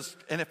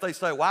 And if they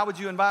say, why would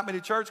you invite me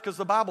to church? Because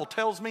the Bible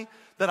tells me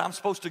that I'm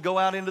supposed to go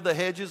out into the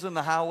hedges and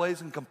the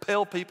highways and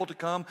compel people to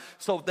come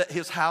so that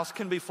his house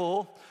can be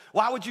full.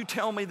 Why would you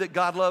tell me that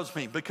God loves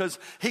me? Because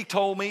he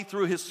told me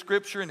through his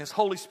scripture and his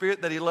Holy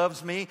Spirit that he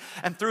loves me.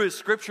 And through his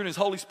scripture and his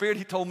Holy Spirit,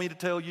 he told me to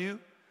tell you.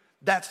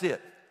 That's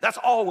it. That's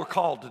all we're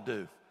called to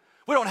do.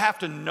 We don't have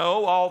to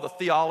know all the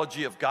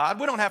theology of God.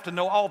 We don't have to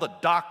know all the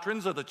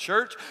doctrines of the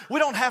church. We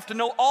don't have to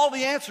know all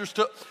the answers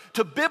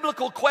to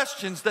biblical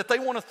questions that they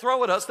want to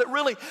throw at us that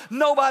really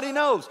nobody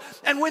knows.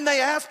 And when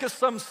they ask us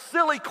some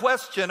silly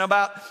question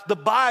about the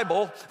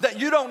Bible that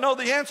you don't know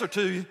the answer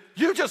to,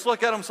 you just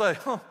look at them and say,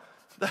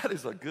 that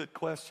is a good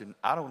question.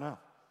 I don't know.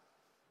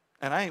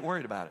 And I ain't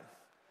worried about it.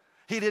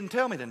 He didn't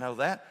tell me to know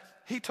that.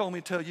 He told me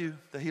to tell you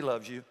that he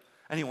loves you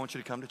and he wants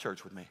you to come to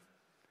church with me.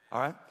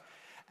 All right?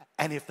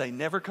 And if they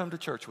never come to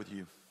church with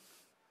you,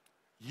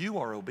 you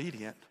are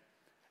obedient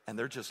and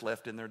they're just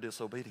left in their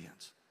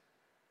disobedience.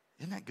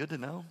 Isn't that good to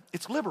know?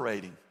 It's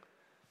liberating.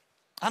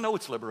 I know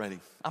it's liberating.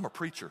 I'm a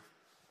preacher.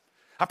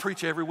 I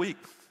preach every week.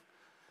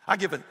 I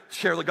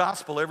share the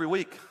gospel every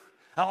week.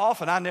 How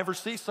often I never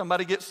see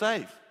somebody get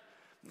saved.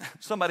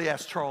 Somebody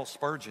asked Charles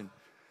Spurgeon,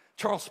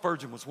 Charles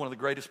Spurgeon was one of the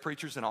greatest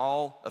preachers in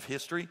all of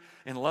history.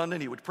 In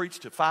London, he would preach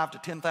to 5,000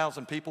 to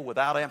 10,000 people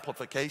without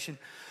amplification.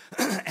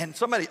 And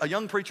a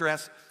young preacher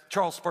asked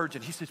Charles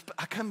Spurgeon, he says,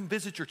 I come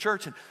visit your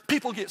church and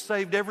people get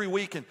saved every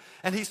week.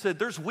 And he said,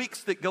 there's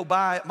weeks that go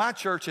by at my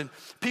church and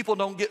people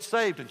don't get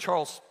saved. And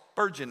Charles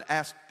Spurgeon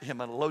asked him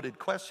a loaded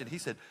question. He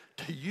said,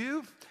 do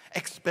you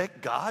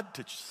expect God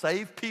to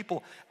save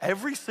people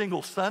every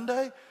single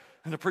Sunday?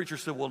 And the preacher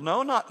said, well,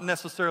 no, not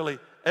necessarily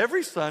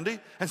every Sunday.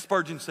 And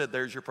Spurgeon said,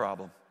 there's your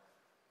problem.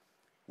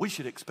 We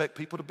should expect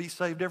people to be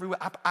saved every week.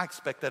 I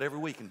expect that every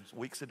week, and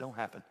weeks it don't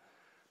happen.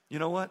 You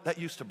know what? That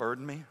used to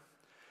burden me.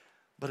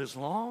 But as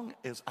long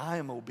as I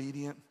am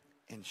obedient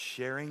in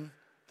sharing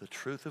the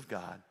truth of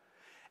God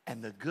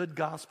and the good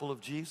gospel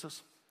of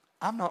Jesus,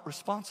 I'm not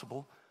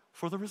responsible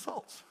for the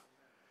results.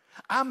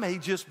 I may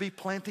just be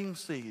planting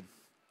seed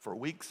for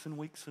weeks and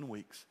weeks and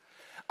weeks.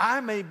 I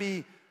may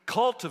be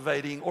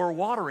cultivating or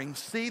watering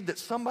seed that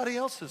somebody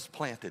else has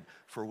planted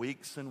for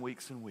weeks and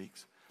weeks and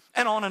weeks.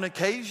 And on an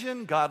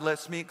occasion, God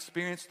lets me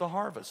experience the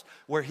harvest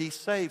where he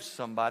saves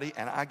somebody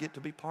and I get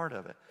to be part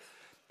of it.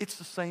 It's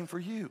the same for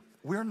you.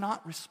 We're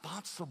not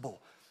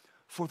responsible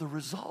for the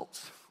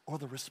results or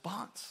the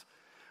response.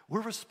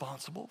 We're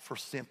responsible for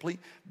simply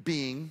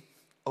being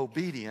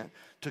obedient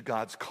to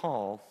God's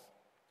call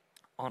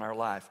on our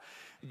life.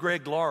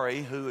 Greg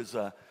Laurie, who is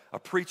a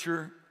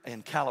preacher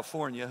in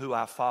California who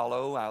I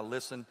follow, I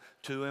listen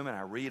to him and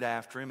I read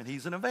after him, and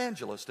he's an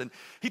evangelist. And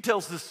he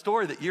tells this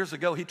story that years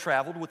ago he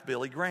traveled with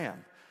Billy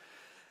Graham.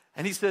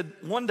 And he said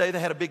one day they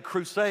had a big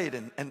crusade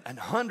and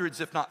hundreds,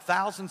 if not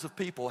thousands of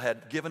people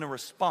had given a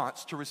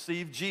response to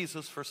receive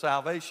Jesus for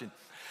salvation.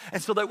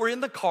 And so they were in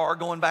the car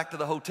going back to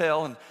the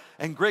hotel,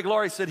 and Greg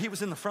Laurie said he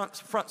was in the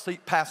front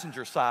seat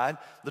passenger side.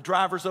 The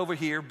driver's over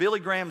here, Billy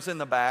Graham's in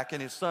the back,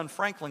 and his son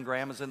Franklin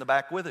Graham is in the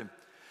back with him.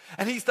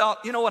 And he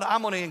thought, you know what,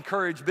 I'm going to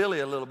encourage Billy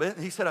a little bit.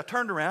 And he said, I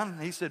turned around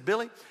and he said,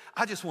 Billy,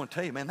 I just want to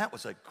tell you, man, that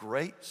was a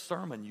great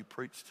sermon you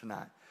preached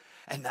tonight.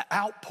 And the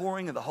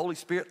outpouring of the Holy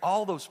Spirit,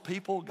 all those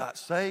people got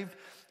saved.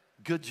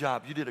 Good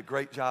job. You did a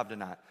great job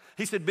tonight.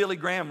 He said, Billy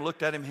Graham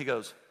looked at him. He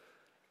goes,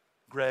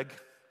 Greg,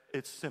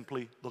 it's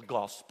simply the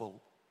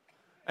gospel.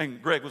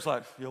 And Greg was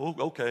like,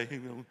 okay.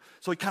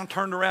 So he kind of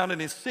turned around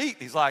in his seat.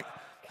 He's like,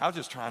 I was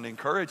just trying to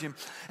encourage him.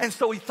 And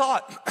so he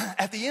thought,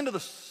 at the end of the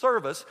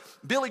service,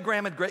 Billy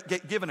Graham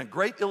had given a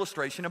great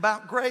illustration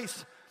about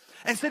grace.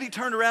 And said he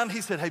turned around and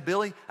he said, hey,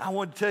 Billy, I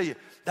wanted to tell you,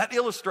 that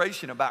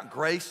illustration about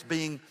grace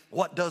being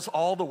what does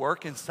all the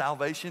work in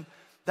salvation,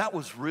 that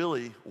was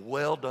really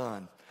well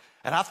done.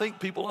 And I think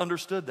people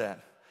understood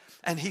that.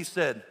 And he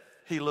said,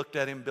 he looked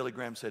at him, Billy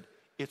Graham said,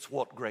 it's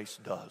what grace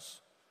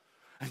does.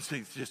 And so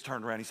he just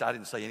turned around. He said, I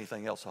didn't say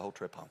anything else the whole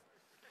trip home.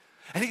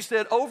 And he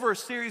said, over a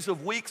series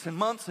of weeks and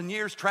months and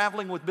years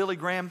traveling with Billy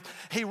Graham,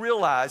 he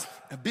realized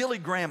Billy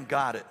Graham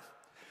got it.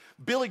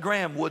 Billy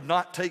Graham would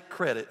not take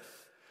credit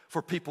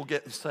for people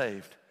getting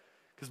saved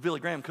because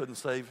Billy Graham couldn't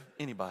save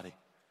anybody.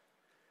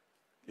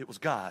 It was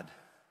God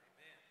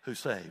who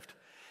saved.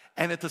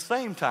 And at the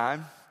same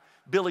time,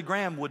 Billy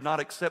Graham would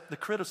not accept the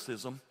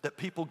criticism that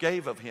people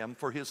gave of him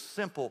for his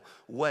simple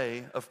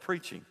way of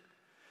preaching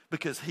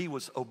because he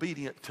was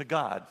obedient to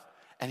God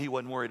and he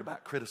wasn't worried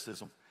about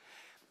criticism.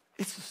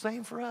 It's the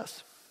same for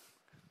us.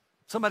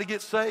 Somebody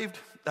gets saved,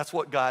 that's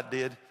what God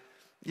did.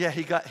 Yeah,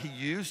 he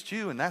used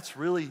you, and that's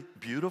really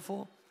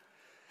beautiful.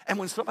 And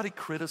when somebody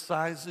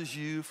criticizes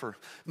you for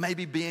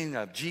maybe being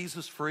a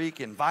Jesus freak,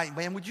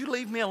 man, would you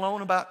leave me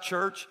alone about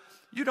church?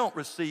 You don't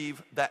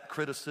receive that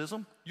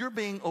criticism. You're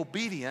being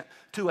obedient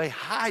to a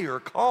higher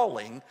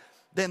calling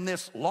than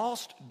this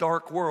lost,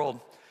 dark world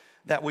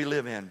that we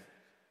live in.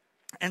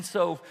 And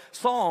so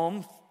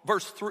Psalm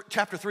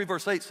chapter 3,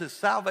 verse 8 says,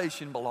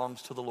 salvation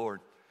belongs to the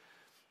Lord.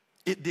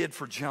 It did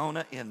for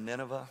Jonah in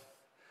Nineveh.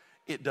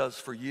 It does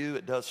for you.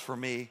 It does for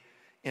me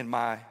in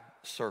my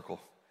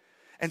circle.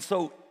 And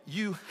so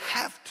you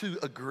have to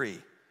agree,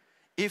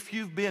 if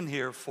you've been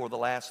here for the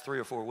last 3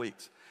 or 4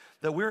 weeks,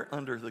 that we're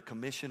under the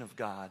commission of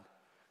God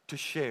to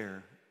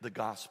share the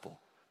gospel,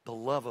 the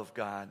love of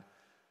God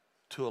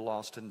to a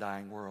lost and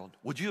dying world.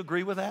 Would you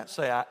agree with that?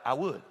 Say, I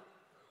would.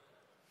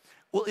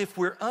 Well, if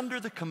we're under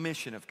the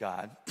commission of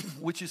God,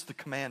 which is the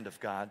command of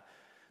God,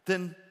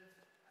 then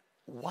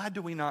why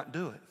do we not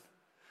do it?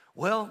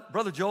 Well,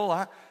 Brother Joel,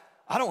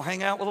 I don't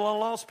hang out with a lot of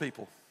lost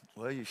people.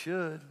 Well, you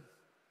should.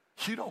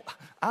 You don't.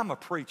 I'm a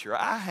preacher.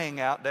 I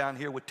hang out down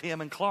here with Tim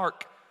and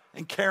Clark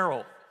and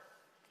Carol,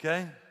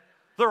 okay?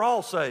 They're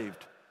all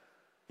saved.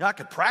 Yeah, I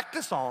could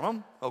practice on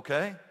them,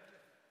 okay?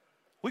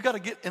 We got to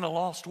get in a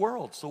lost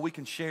world so we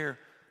can share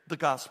the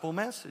gospel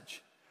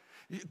message.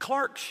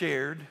 Clark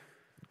shared,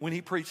 when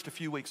he preached a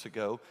few weeks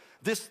ago,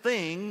 this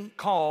thing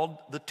called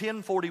the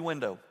 1040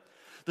 window.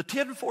 The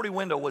 1040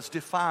 window was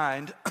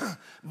defined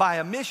by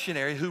a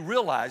missionary who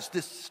realized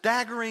this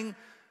staggering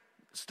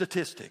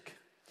statistic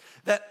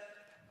that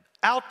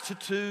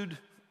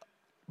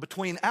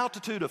between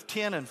altitude of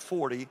 10 and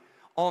 40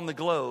 on the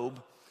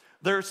globe,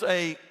 there's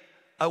a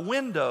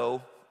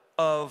window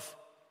of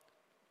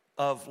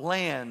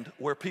land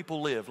where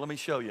people live. Let me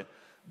show you.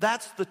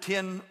 That's the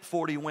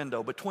 1040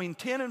 window, between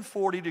 10 and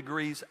 40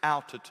 degrees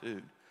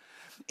altitude.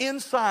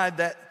 Inside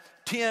that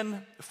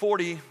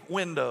 1040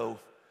 window,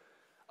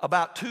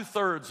 about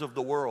 2/3 of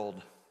the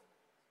world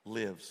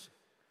lives.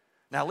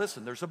 Now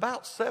listen, there's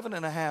about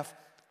 7.5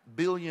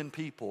 billion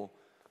people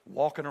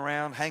walking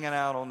around, hanging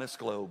out on this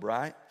globe,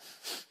 right?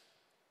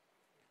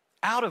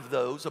 Out of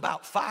those,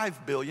 about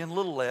 5 billion, a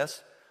little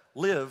less,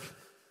 live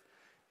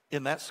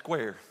in that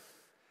square,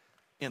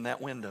 in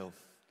that window.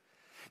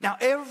 Now,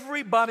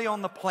 everybody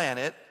on the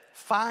planet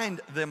find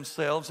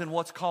themselves in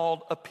what's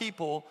called a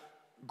people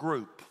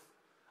group.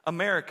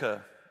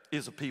 America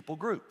is a people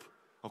group,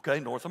 okay,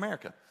 North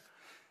America.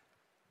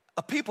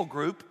 A people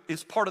group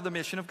is part of the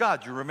mission of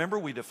God. You remember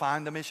we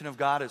defined the mission of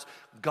God as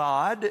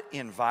God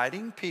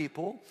inviting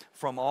people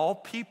from all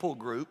people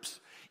groups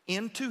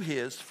into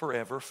his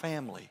forever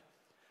family.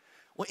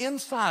 Well,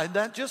 inside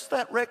that, just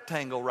that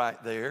rectangle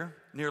right there,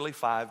 nearly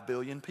 5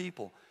 billion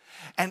people.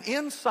 And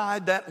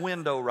inside that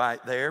window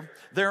right there,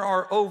 there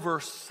are over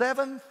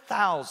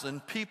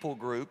 7,000 people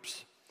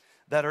groups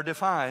that are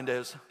defined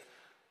as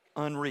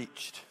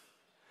unreached.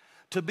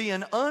 To be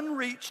an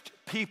unreached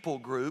people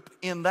group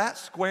in that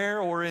square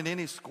or in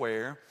any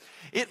square,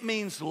 it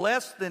means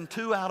less than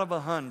 2 out of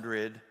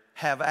 100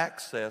 have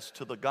access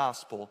to the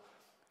gospel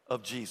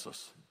of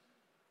Jesus.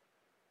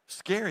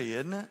 Scary,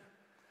 isn't it?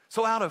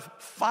 So out of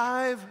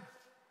 5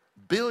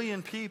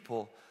 billion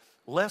people,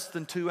 less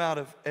than 2 out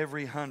of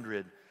every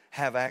 100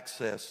 have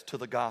access to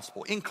the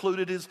gospel.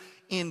 Included is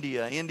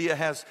India. India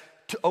has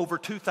over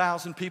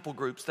 2,000 people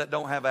groups that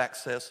don't have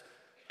access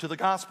to the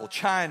gospel.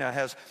 China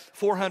has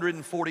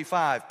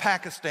 445,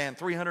 Pakistan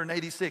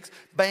 386,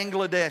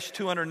 Bangladesh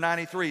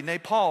 293,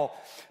 Nepal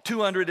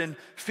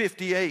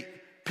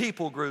 258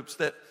 people groups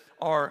that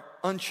are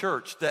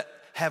unchurched, that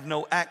have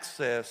no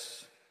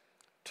access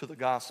to the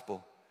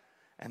gospel.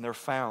 And they're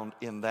found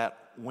in that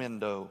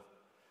window.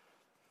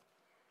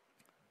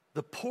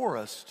 The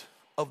poorest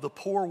of the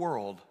poor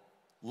world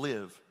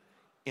live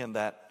in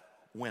that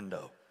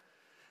window.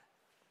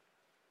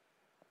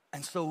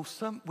 And so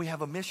we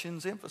have a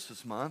missions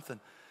emphasis month, and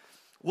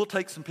we'll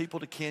take some people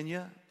to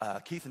Kenya.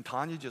 Keith and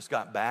Tanya just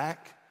got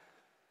back.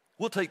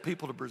 We'll take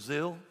people to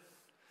Brazil.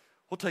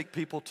 We'll take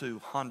people to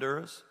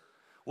Honduras.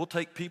 We'll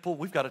take people,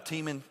 we've got a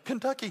team in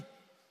Kentucky.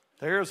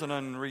 There's an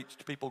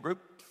unreached people group.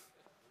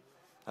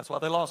 That's why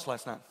they lost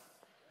last night.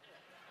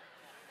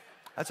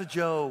 That's a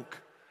joke.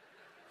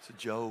 It's a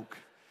joke.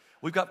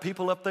 We've got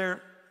people up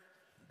there.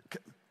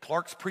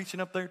 Clark's preaching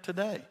up there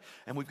today,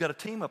 and we've got a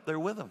team up there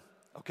with him,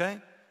 okay?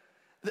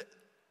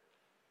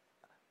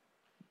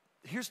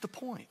 Here's the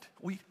point.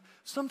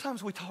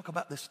 Sometimes we talk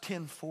about this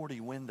 1040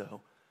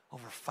 window,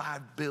 over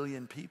 5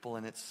 billion people,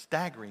 and it's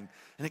staggering,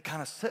 and it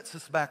kind of sets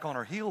us back on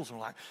our heels, and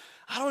we're like,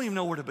 I don't even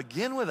know where to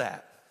begin with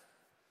that.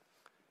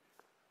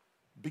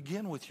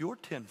 Begin with your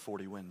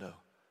 1040 window.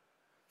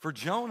 For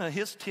Jonah,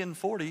 his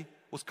 1040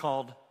 was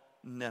called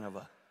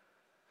Nineveh.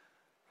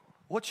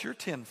 What's your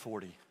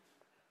 1040?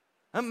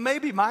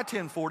 Maybe my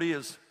 1040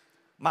 is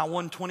my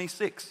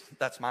 126.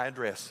 That's my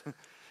address.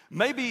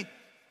 Maybe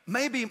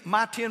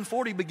my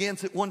 1040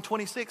 begins at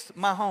 126,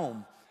 my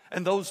home,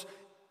 and those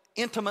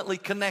intimately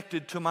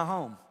connected to my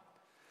home.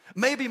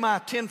 Maybe my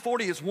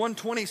 1040 is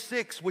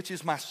 126, which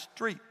is my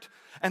street,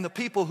 and the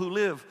people who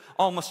live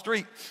on my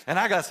street. And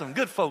I got some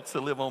good folks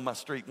that live on my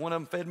street. One of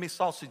them fed me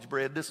sausage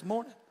bread this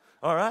morning,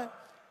 all right?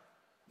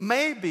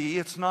 Maybe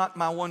it's not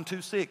my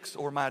 126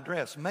 or my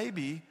address.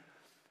 Maybe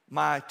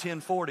my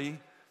 1040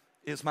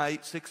 is my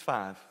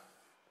 865,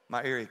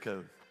 my area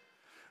code.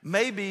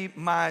 Maybe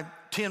my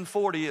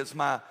 1040 is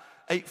my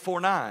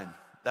 849.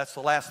 That's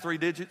the last 3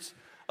 digits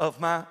of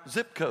my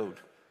zip code.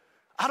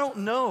 I don't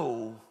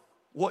know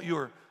what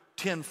your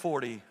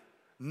 1040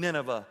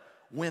 Nineveh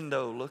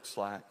window looks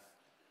like,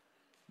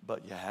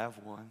 but you have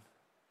one.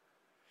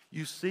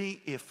 You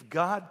see, if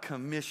God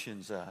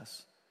commissions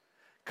us,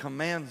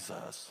 commands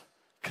us,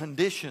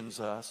 conditions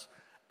us,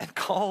 and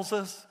calls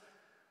us,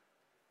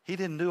 he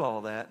didn't do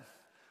all that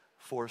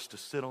for us to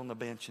sit on the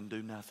bench and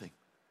do nothing.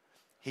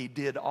 He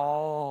did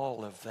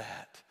all of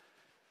that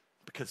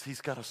because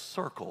he's got a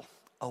circle,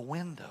 a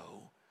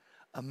window,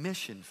 a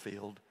mission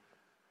field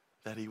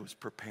that he was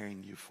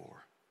preparing you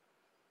for.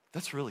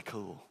 That's really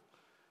cool.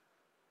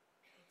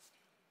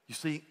 You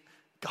see,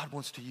 God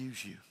wants to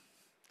use you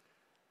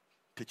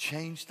to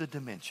change the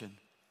dimension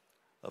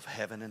of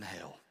heaven and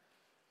hell.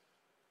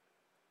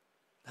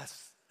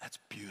 That's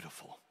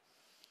beautiful.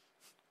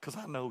 Because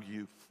I know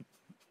you.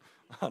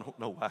 I don't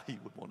know why he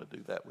would want to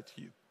do that with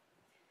you.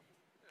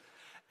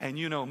 And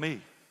you know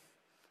me.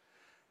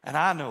 And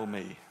I know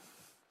me.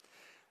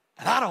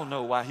 And I don't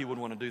know why he would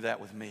want to do that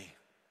with me.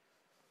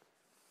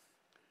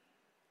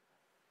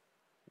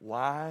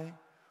 Why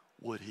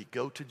would he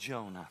go to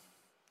Jonah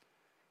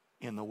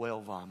in the whale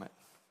vomit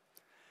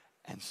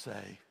and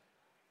say,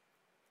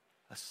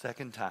 a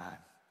second time,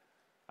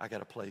 I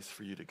got a place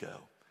for you to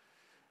go?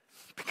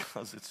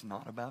 Because it's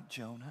not about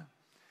Jonah,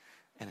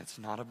 and it's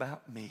not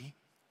about me,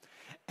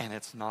 and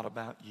it's not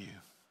about you.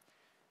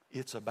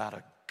 It's about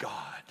a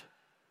God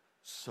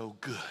so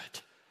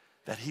good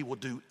that he will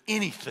do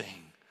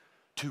anything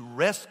to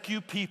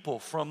rescue people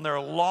from their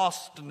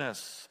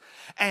lostness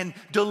and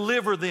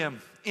deliver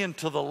them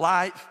into the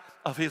light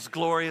of his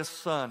glorious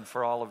Son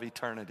for all of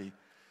eternity.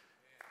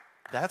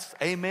 That's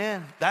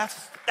amen.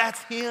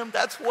 That's him.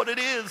 That's what it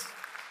is.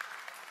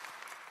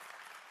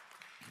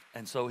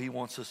 And so he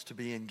wants us to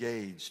be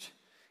engaged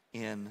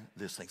in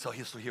this thing. So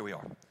here we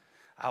are.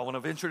 I want to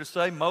venture to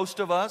say most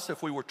of us,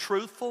 if we were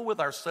truthful with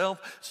ourselves,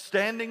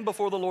 standing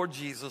before the Lord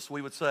Jesus,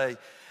 we would say,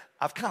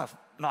 I've kind of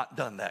not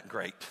done that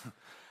great.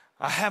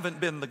 I haven't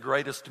been the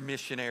greatest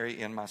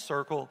missionary in my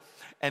circle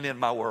and in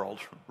my world,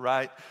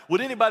 right? Would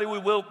anybody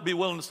be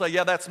willing to say,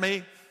 yeah, that's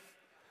me?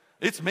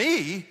 It's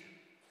me,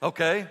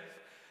 okay?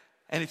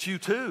 And it's you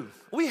too.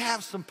 We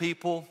have some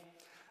people,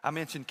 I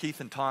mentioned Keith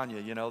and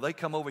Tanya, they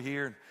come over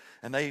here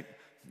and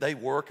they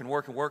work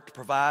to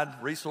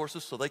provide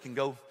resources so they can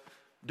go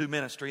do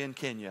ministry in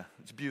Kenya.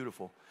 It's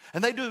beautiful.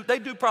 And they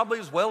do probably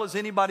as well as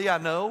anybody I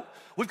know.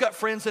 We've got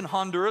friends in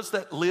Honduras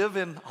that live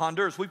in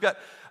Honduras. We've got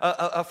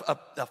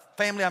a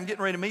family I'm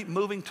getting ready to meet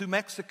moving to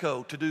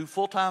Mexico to do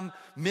full-time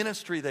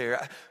ministry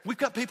there. We've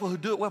got people who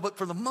do it well, but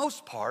for the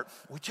most part,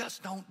 we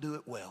just don't do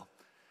it well.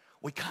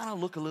 We kind of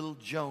look a little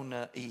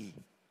Jonah-y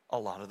a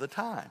lot of the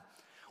time.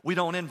 We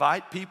don't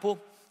invite people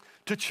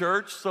to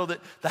church so that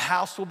the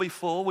house will be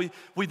full.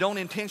 We don't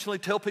intentionally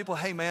tell people,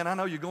 hey man, I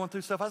know you're going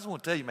through stuff. I just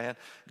want to tell you, man,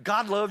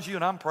 God loves you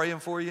and I'm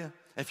praying for you.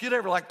 If you'd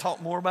ever like to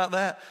talk more about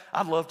that,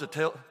 I'd love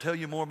to tell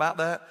you more about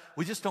that.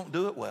 We just don't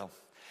do it well.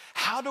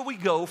 How do we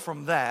go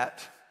from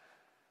that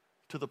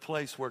to the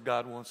place where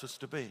God wants us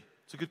to be?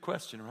 It's a good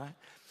question, right?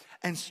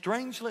 And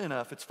strangely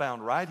enough, it's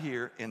found right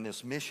here in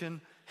this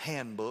mission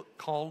handbook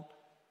called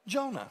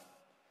Jonah.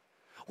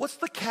 What's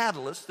the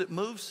catalyst that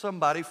moves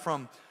somebody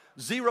from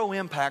zero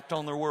impact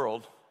on their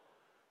world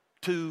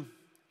to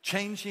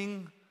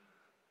changing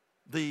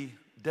the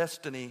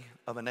destiny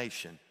of a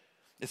nation?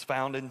 It's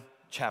found in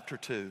chapter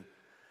 2,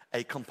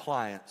 a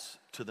compliance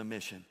to the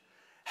mission.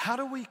 How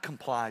do we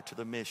comply to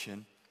the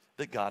mission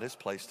that God has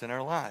placed in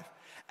our life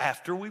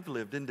after we've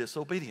lived in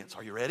disobedience?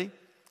 Are you ready?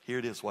 Here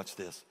it is, watch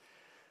this.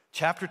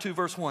 Chapter 2,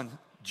 verse 1,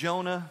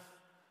 Jonah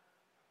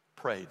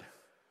prayed.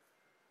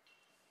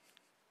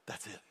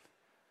 That's it.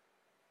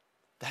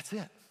 That's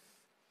it.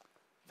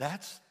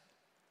 That's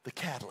the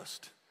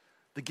catalyst,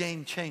 the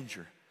game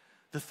changer,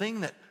 the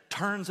thing that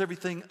turns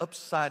everything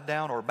upside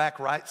down or back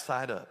right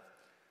side up.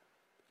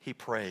 He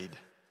prayed.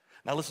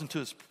 Now listen to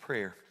his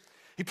prayer.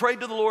 He prayed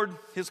to the Lord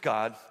his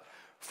God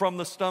from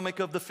the stomach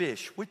of the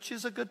fish, which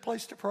is a good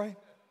place to pray.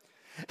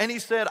 And he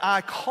said,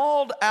 I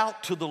called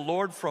out to the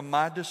Lord from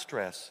my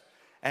distress,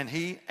 and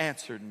he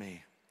answered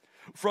me.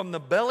 From the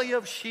belly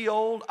of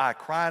Sheol, I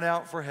cried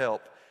out for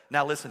help.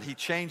 Now listen, he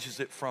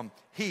changes it from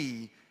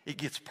it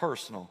gets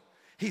personal.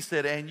 He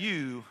said, and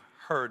you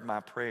heard my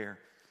prayer.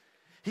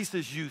 He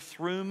says, you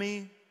threw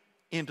me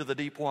into the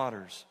deep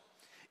waters,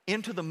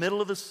 into the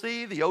middle of the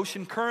sea. The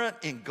ocean current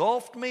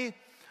engulfed me.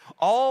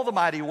 All the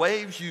mighty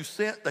waves you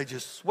sent, they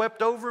just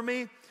swept over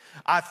me.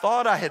 I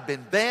thought I had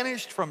been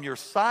banished from your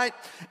sight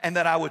and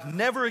that I would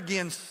never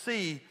again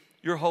see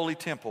your holy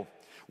temple.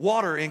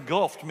 Water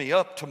engulfed me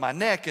up to my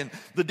neck, and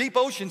the deep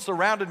ocean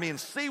surrounded me, and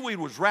seaweed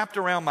was wrapped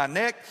around my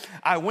neck.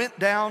 I went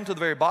down to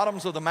the very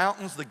bottoms of the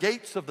mountains. The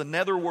gates of the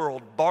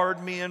netherworld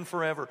barred me in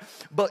forever.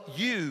 But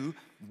you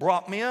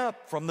brought me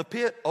up from the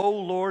pit, O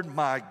Lord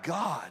my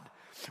God.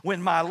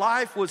 When my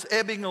life was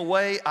ebbing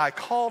away, I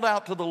called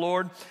out to the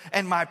Lord,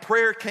 and my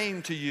prayer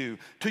came to you,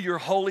 to your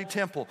holy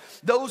temple.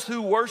 Those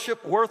who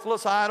worship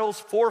worthless idols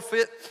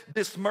forfeit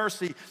this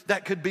mercy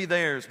that could be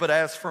theirs. But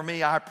as for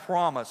me, I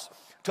promise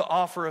to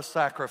offer a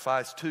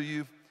sacrifice to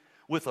you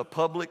with a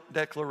public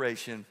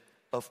declaration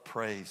of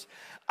praise.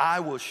 I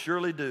will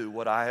surely do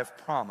what I have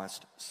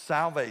promised.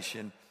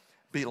 Salvation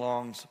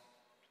belongs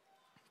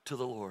to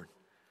the Lord.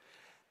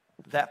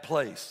 That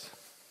place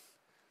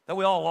that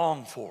we all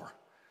long for,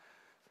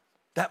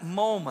 that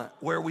moment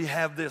where we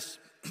have this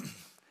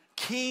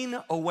keen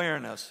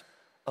awareness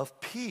of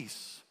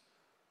peace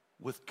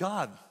with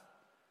God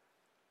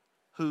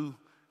who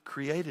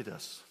created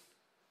us,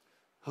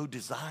 who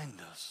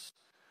designed us,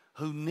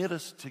 who knit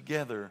us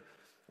together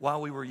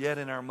while we were yet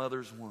in our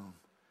mother's womb,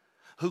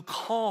 who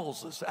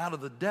calls us out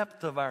of the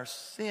depth of our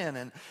sin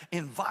and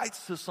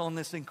invites us on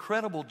this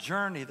incredible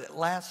journey that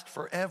lasts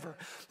forever.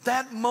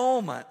 That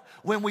moment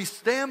when we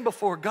stand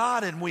before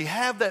God and we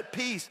have that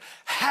peace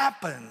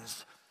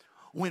happens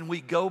when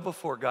we go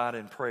before God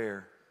in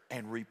prayer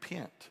and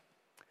repent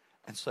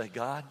and say,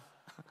 God,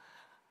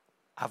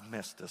 I've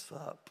messed this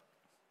up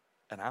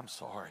and I'm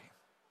sorry.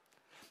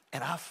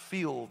 And I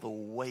feel the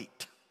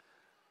weight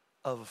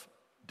of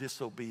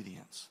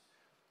disobedience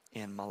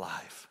in my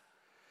life.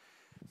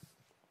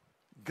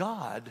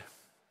 God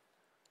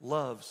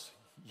loves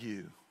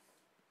you.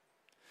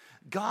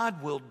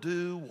 God will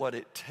do what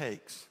it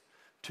takes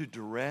to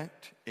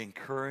direct,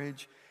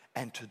 encourage,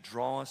 and to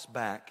draw us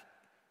back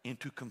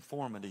into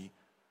conformity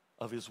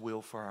of his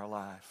will for our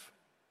life.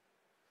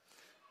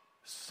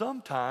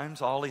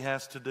 Sometimes all he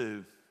has to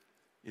do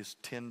is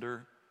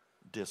tender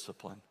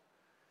discipline.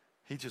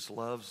 He just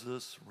loves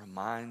us,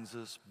 reminds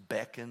us,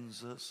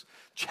 beckons us,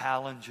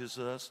 challenges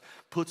us,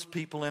 puts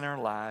people in our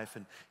life,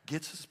 and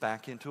gets us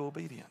back into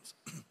obedience.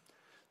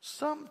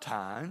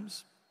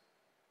 Sometimes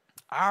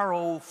our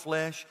old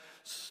flesh,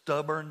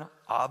 stubborn,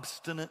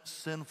 obstinate,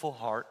 sinful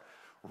heart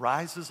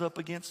rises up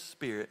against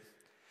spirit,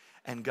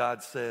 and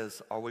God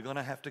says, are we going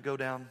to have to go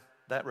down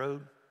that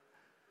road?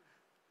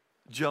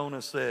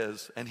 Jonah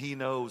says, and he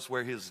knows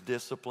where his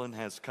discipline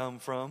has come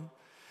from.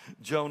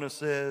 Jonah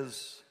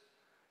says,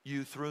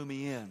 you threw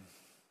me in.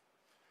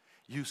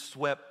 You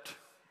swept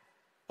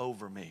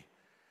over me.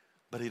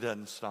 But he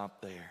doesn't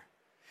stop there.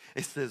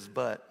 It says,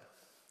 but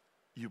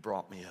you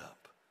brought me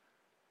up.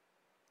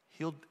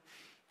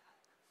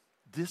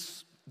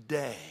 This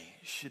day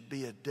should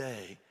be a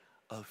day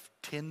of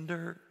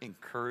tender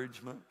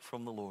encouragement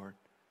from the Lord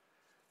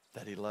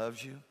that he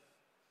loves you,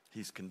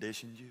 he's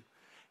conditioned you,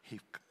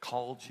 he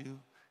called you,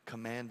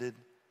 commanded,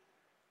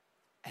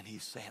 and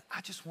he's saying,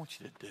 I just want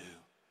you to do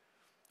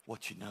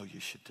what you know you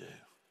should do.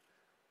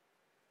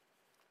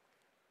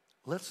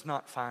 Let's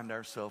not find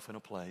ourselves in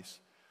a place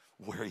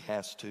where he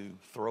has to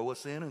throw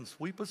us in and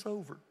sweep us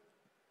over.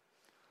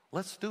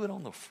 Let's do it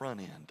on the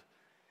front end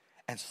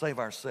and save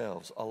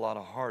ourselves a lot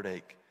of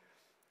heartache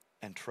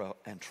and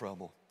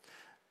trouble.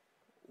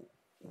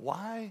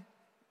 Why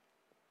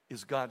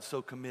is God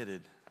so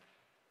committed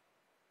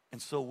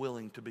and so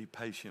willing to be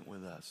patient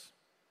with us?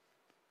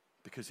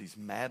 Because he's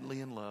madly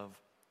in love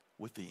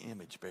with the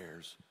image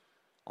bearers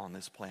on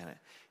this planet.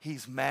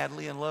 He's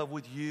madly in love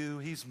with you.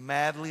 He's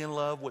madly in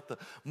love with the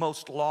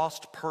most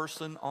lost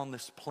person on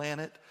this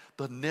planet,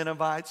 the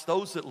Ninevites,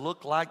 those that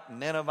look like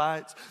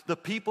Ninevites, the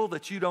people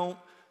that you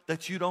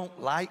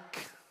don't like,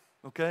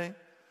 okay?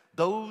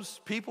 Those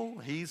people,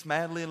 he's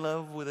madly in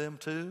love with them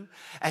too.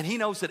 And he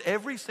knows that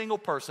every single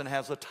person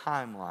has a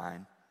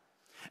timeline.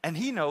 And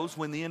he knows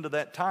when the end of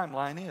that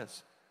timeline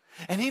is.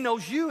 And he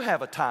knows you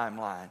have a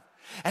timeline.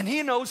 And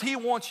he knows he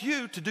wants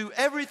you to do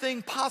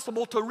everything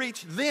possible to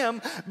reach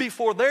them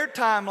before their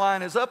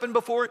timeline is up and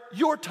before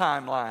your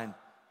timeline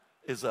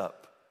is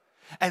up.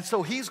 And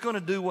so he's going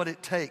to do what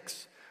it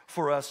takes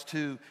for us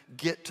to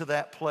get to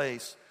that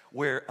place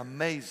where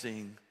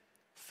amazing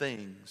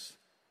things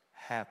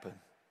happen.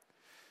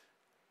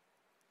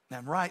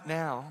 Now, right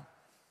now,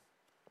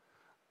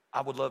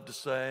 I would love to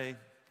say,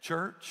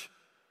 church,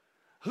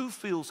 who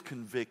feels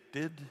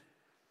convicted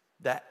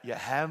that you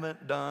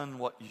haven't done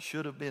what you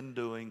should have been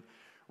doing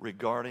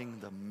regarding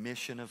the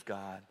mission of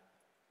God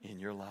in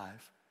your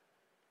life?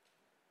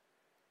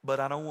 But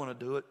I don't want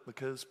to do it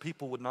because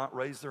people would not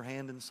raise their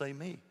hand and say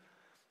me.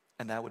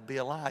 And that would be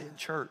a lie in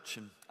church,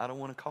 and I don't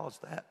want to cause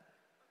that.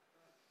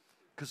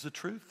 Because the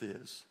truth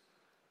is,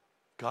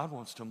 God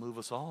wants to move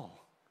us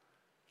all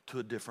to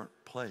a different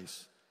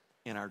place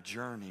in our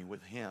journey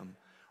with him,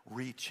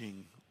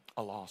 reaching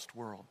a lost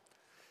world.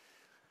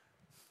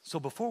 So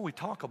before we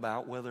talk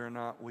about whether or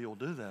not we will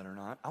do that or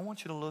not, I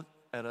want you to look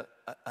at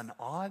an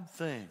odd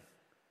thing,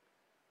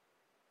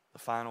 the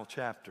final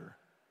chapter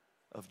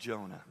of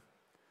Jonah.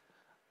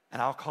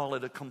 And I'll call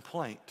it a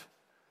complaint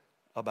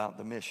about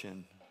the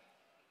mission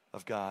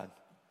of God.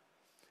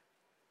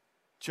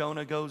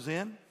 Jonah goes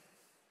in.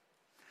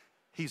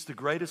 He's the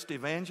greatest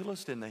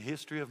evangelist in the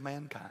history of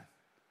mankind.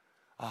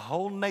 A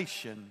whole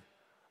nation,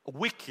 a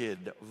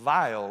wicked,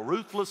 vile,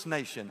 ruthless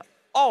nation,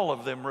 all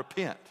of them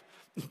repent.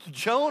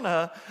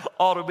 Jonah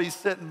ought to be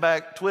sitting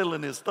back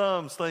twiddling his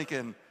thumbs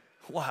thinking,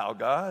 wow,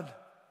 God,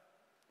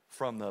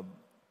 from the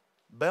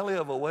belly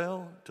of a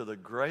whale to the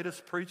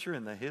greatest preacher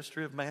in the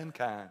history of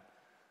mankind,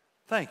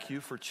 thank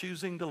you for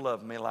choosing to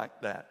love me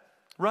like that.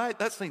 Right?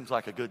 That seems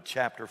like a good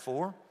chapter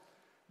 4.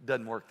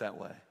 Doesn't work that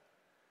way.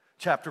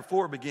 Chapter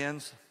 4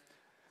 begins,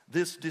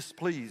 this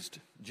displeased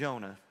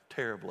Jonah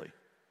terribly.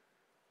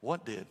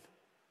 What did?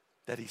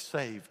 That he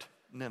saved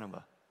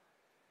Nineveh.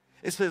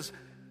 It says,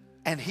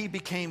 and he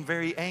became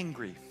very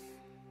angry.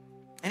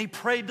 And he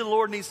prayed to the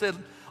Lord and he said,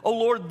 oh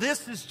Lord,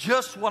 this is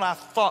just what I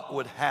thought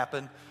would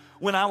happen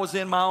when I was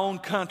in my own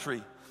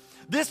country.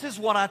 This is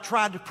what I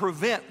tried to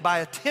prevent by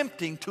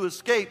attempting to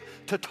escape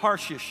to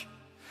Tarshish.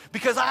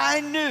 Because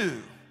I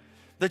knew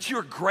that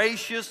you're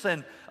gracious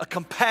and a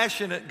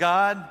compassionate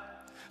God,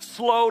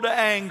 slow to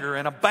anger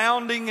and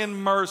abounding in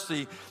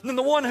mercy, and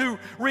the one who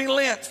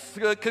relents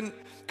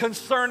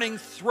concerning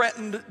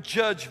threatened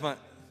judgment.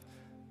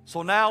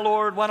 So now,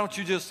 Lord, why don't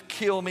you just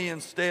kill me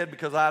instead,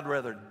 because I'd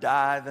rather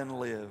die than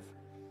live.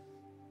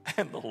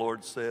 And the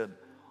Lord said,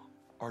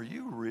 are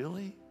you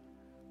really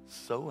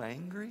so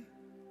angry?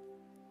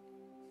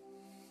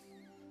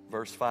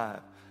 Verse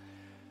 5.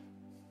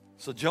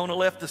 So Jonah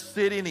left the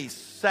city and he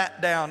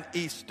sat down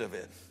east of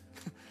it.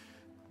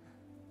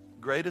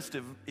 Greatest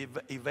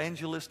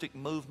evangelistic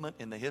movement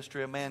in the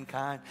history of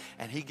mankind.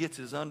 And he gets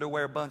his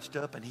underwear bunched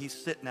up and he's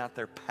sitting out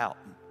there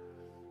pouting.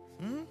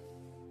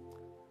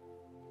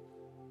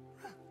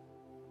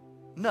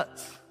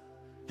 Nuts.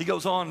 He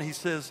goes on and he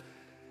says,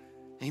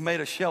 he made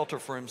a shelter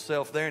for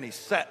himself there and he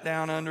sat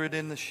down under it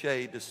in the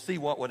shade to see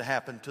what would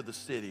happen to the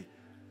city.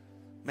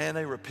 Man,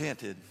 they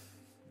repented.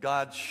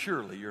 God,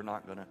 surely you're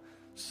not going to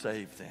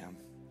save them.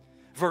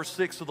 Verse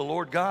 6, so the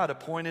Lord God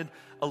appointed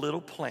a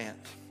little plant,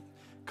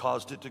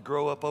 caused it to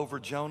grow up over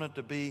Jonah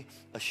to be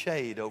a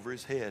shade over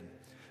his head,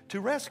 to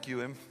rescue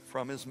him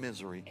from his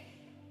misery.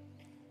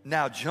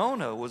 Now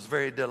Jonah was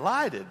very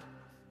delighted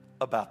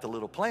about the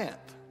little plant.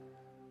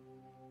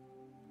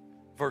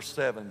 Verse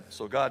 7,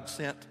 so God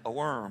sent a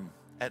worm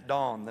at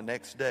dawn the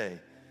next day,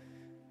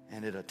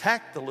 and it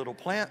attacked the little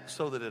plant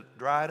so that it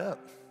dried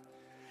up.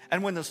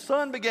 And when the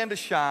sun began to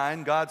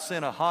shine, God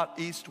sent a hot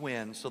east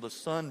wind, so the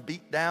sun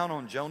beat down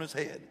on Jonah's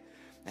head,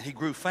 and he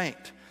grew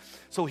faint.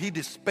 So he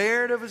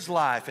despaired of his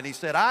life, and he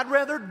said, I'd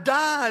rather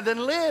die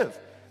than live.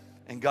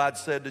 And God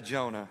said to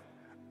Jonah,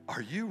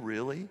 are you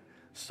really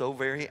so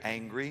very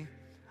angry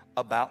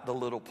about the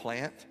little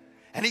plant?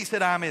 And he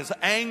said, I'm as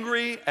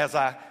angry as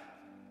I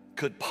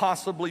could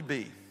possibly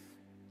be.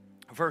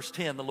 Verse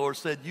 10, the Lord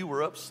said, you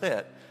were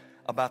upset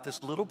about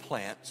this little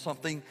plant,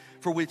 something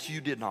for which you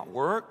did not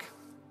work,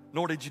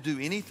 nor did you do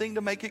anything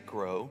to make it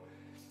grow.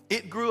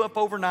 It grew up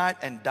overnight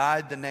and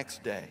died the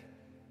next day.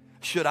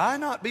 Should I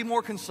not be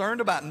more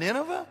concerned about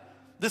Nineveh,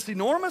 this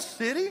enormous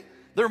city?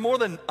 There are more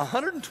than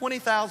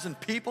 120,000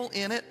 people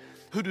in it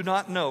who do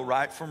not know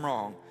right from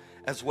wrong,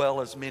 as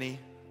well as many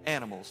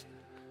animals.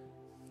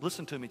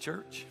 Listen to me,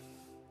 church.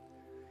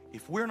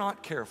 If we're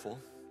not careful,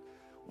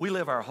 we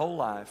live our whole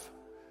life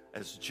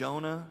as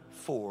Jonah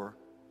 4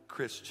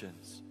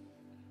 Christians.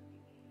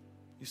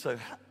 You say,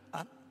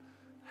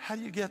 how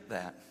do you get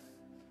that?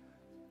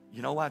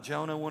 You know why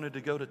Jonah wanted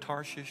to go to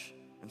Tarshish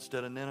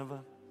instead of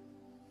Nineveh?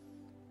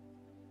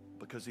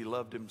 Because he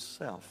loved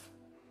himself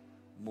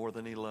more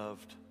than he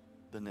loved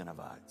the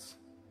Ninevites.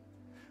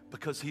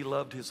 Because he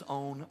loved his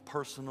own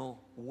personal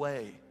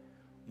way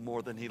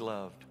more than he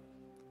loved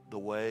the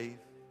way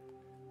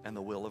and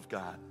the will of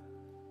God.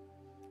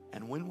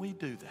 And when we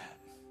do that,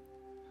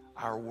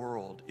 our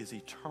world is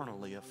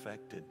eternally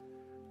affected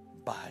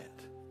by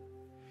it.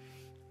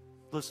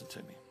 Listen to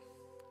me.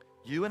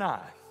 You and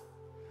I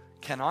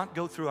cannot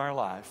go through our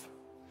life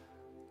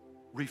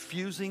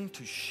refusing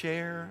to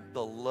share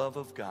the love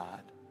of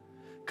God,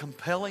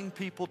 compelling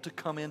people to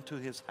come into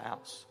his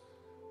house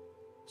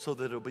so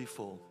that it'll be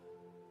full,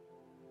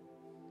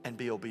 and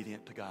be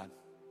obedient to God.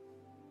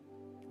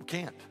 We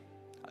can't.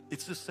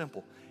 It's just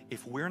simple.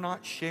 If we're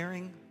not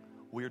sharing,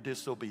 we're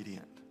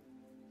disobedient.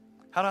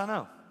 How do I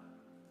know?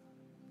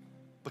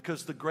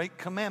 Because the great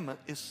commandment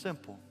is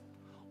simple.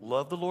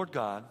 Love the Lord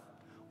God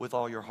with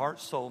all your heart,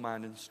 soul,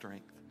 mind, and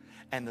strength.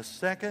 And the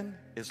second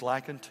is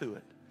likened to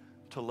it,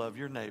 to love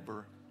your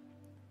neighbor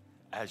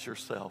as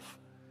yourself.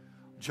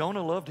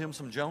 Jonah loved him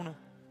some Jonah.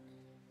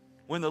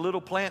 When the little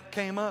plant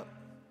came up,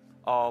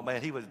 oh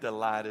man, he was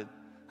delighted.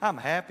 I'm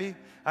happy.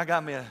 I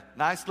got me a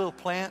nice little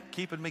plant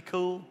keeping me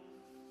cool.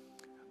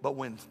 But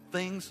when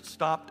things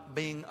stopped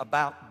being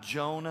about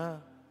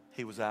Jonah,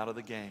 he was out of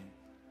the game.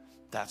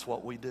 That's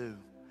what we do.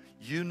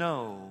 You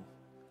know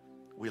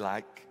we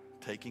like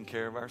taking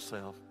care of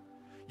ourselves.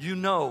 You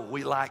know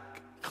we like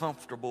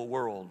comfortable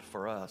world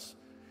for us.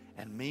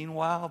 And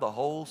meanwhile, the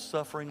whole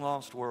suffering,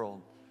 lost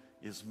world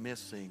is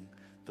missing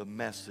the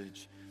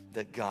message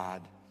that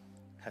God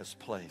has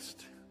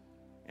placed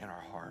in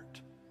our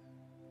heart.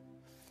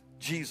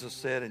 Jesus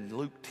said in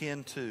Luke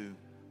 10:2,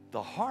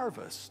 the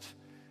harvest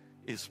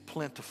is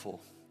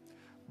plentiful,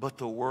 but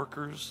the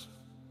workers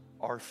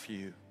are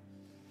few.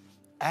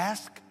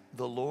 Ask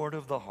the Lord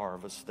of the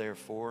harvest,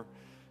 therefore,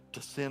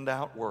 to send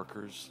out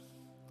workers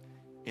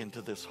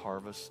into this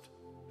harvest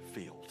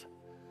field.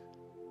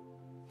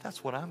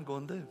 That's what I'm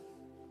going to do.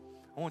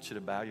 I want you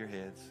to bow your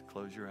heads,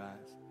 close your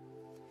eyes.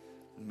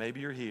 Maybe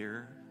you're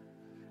here,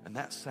 and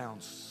that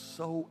sounds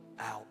so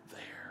out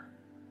there,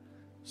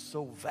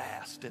 so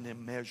vast and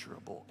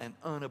immeasurable and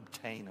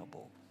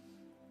unobtainable.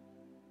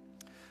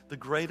 The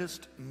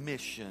greatest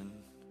mission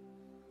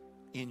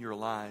in your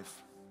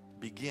life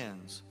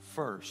begins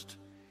first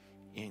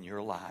in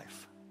your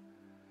life.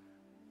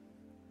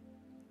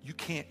 You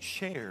can't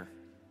share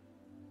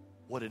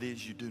what it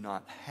is you do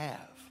not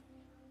have.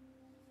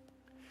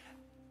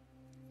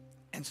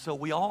 And so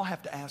we all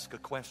have to ask a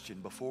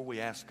question before we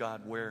ask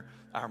God where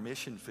our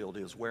mission field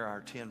is, where our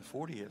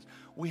 1040 is.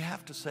 We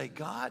have to say,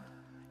 God,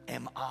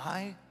 am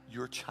I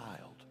your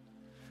child?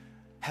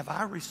 Have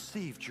I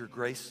received your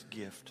grace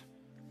gift?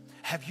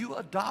 Have you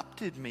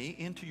adopted me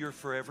into your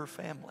forever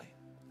family?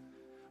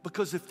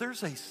 Because if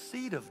there's a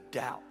seed of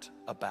doubt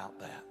about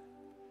that,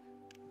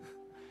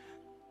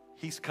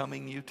 he's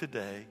coming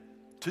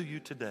to you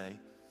today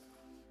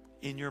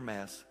in your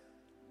mess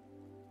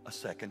a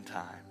second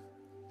time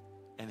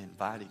and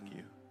inviting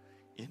you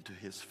into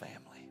his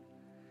family.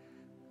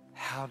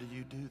 How do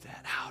you do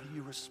that? How do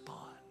you respond?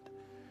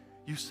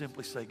 You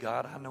simply say,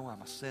 God, I know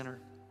I'm a sinner.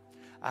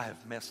 I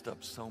have messed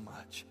up so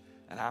much,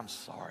 and I'm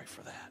sorry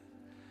for that.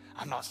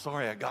 I'm not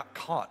sorry I got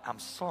caught. I'm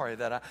sorry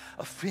that I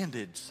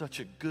offended such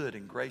a good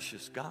and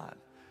gracious God.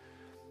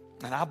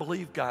 And I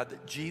believe, God,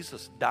 that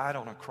Jesus died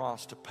on a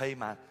cross to pay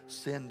my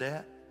sin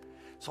debt.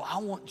 So I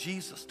want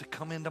Jesus to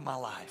come into my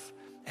life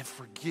and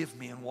forgive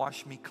me and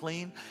wash me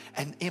clean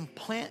and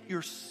implant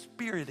your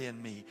spirit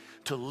in me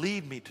to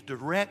lead me, to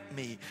direct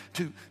me,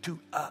 to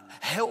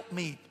help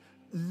me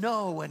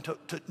know and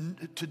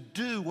to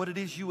do what it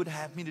is you would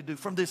have me to do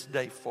from this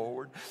day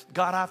forward.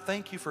 God, I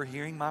thank you for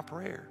hearing my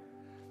prayer.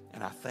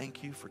 And I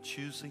thank you for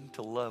choosing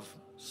to love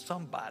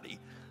somebody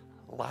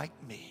like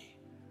me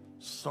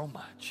so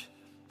much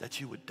that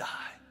you would die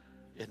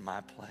in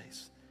my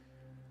place.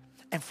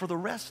 And for the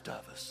rest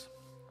of us,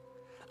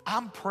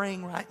 I'm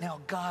praying right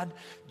now, God,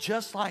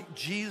 just like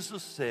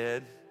Jesus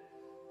said,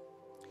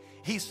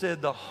 he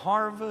said, the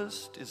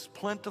harvest is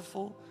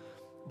plentiful,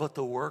 but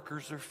the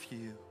workers are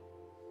few.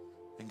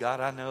 And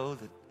God, I know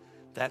that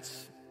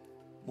that's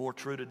more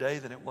true today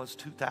than it was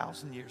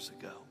 2,000 years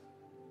ago.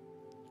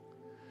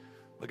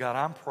 But God,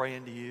 I'm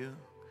praying to you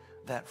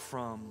that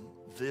from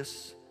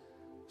this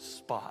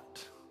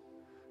spot,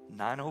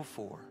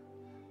 904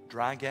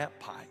 Dry Gap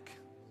Pike,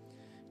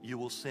 you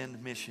will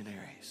send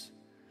missionaries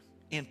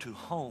into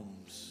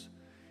homes,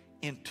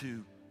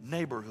 into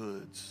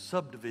neighborhoods,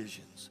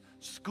 subdivisions,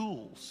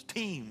 schools,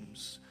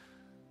 teams,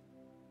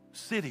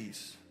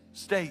 cities,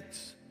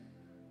 states,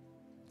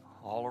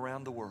 all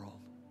around the world,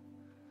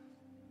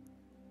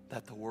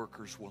 that the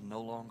workers will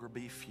no longer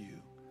be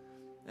few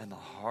and the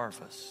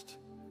harvest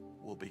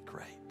will be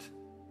great.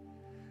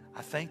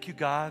 I thank you,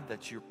 God,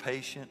 that you're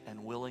patient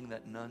and willing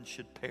that none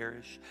should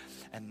perish.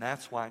 And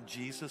that's why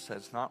Jesus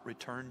has not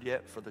returned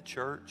yet for the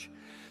church.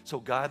 So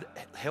God,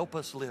 help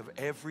us live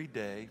every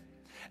day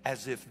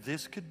as if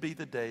this could be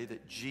the day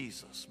that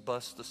Jesus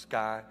busts the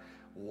sky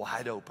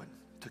wide open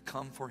to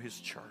come for his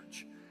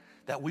church.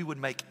 That we would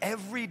make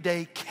every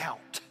day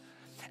count.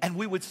 And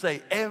we would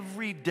say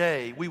every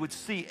day, we would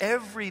see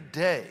every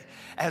day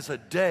as a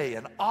day,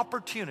 an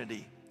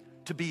opportunity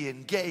to be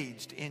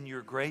engaged in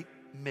your great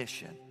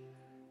mission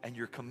and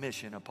your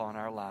commission upon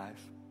our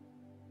life.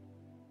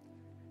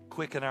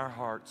 Quicken our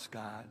hearts,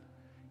 God.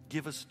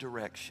 Give us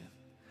direction.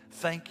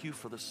 Thank you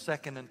for the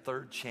second and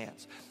third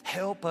chance.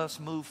 Help us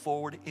move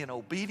forward in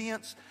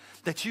obedience,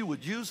 that you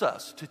would use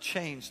us to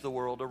change the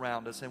world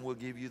around us, and we'll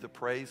give you the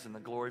praise and the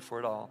glory for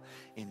it all.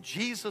 In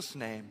Jesus'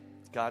 name,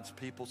 God's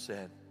people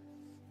said,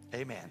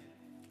 amen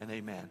and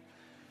amen.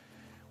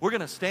 We're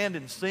going to stand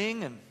and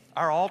sing, and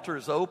our altar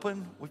is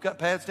open. We've got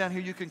pads down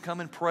here you can come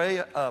and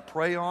pray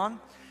on.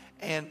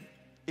 And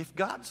if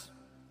God's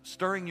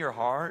stirring your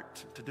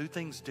heart to do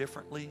things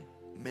differently,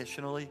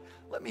 missionally,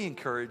 let me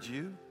encourage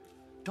you,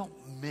 don't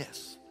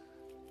miss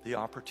the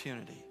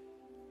opportunity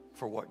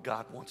for what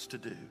God wants to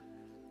do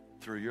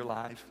through your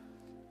life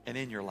and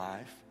in your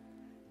life,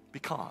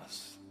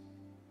 because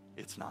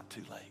it's not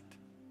too late.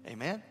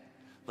 Amen?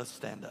 Let's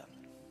stand up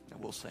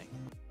and we'll sing.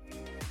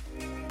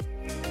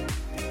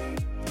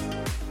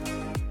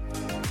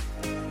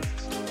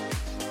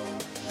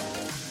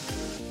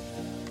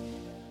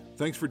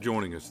 Thanks for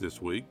joining us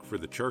this week for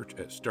the Church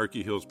at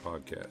Sterchi Hills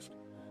podcast.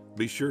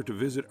 Be sure to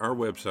visit our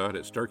website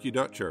at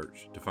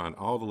sterchi.church to find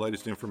all the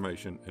latest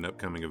information and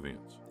upcoming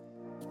events.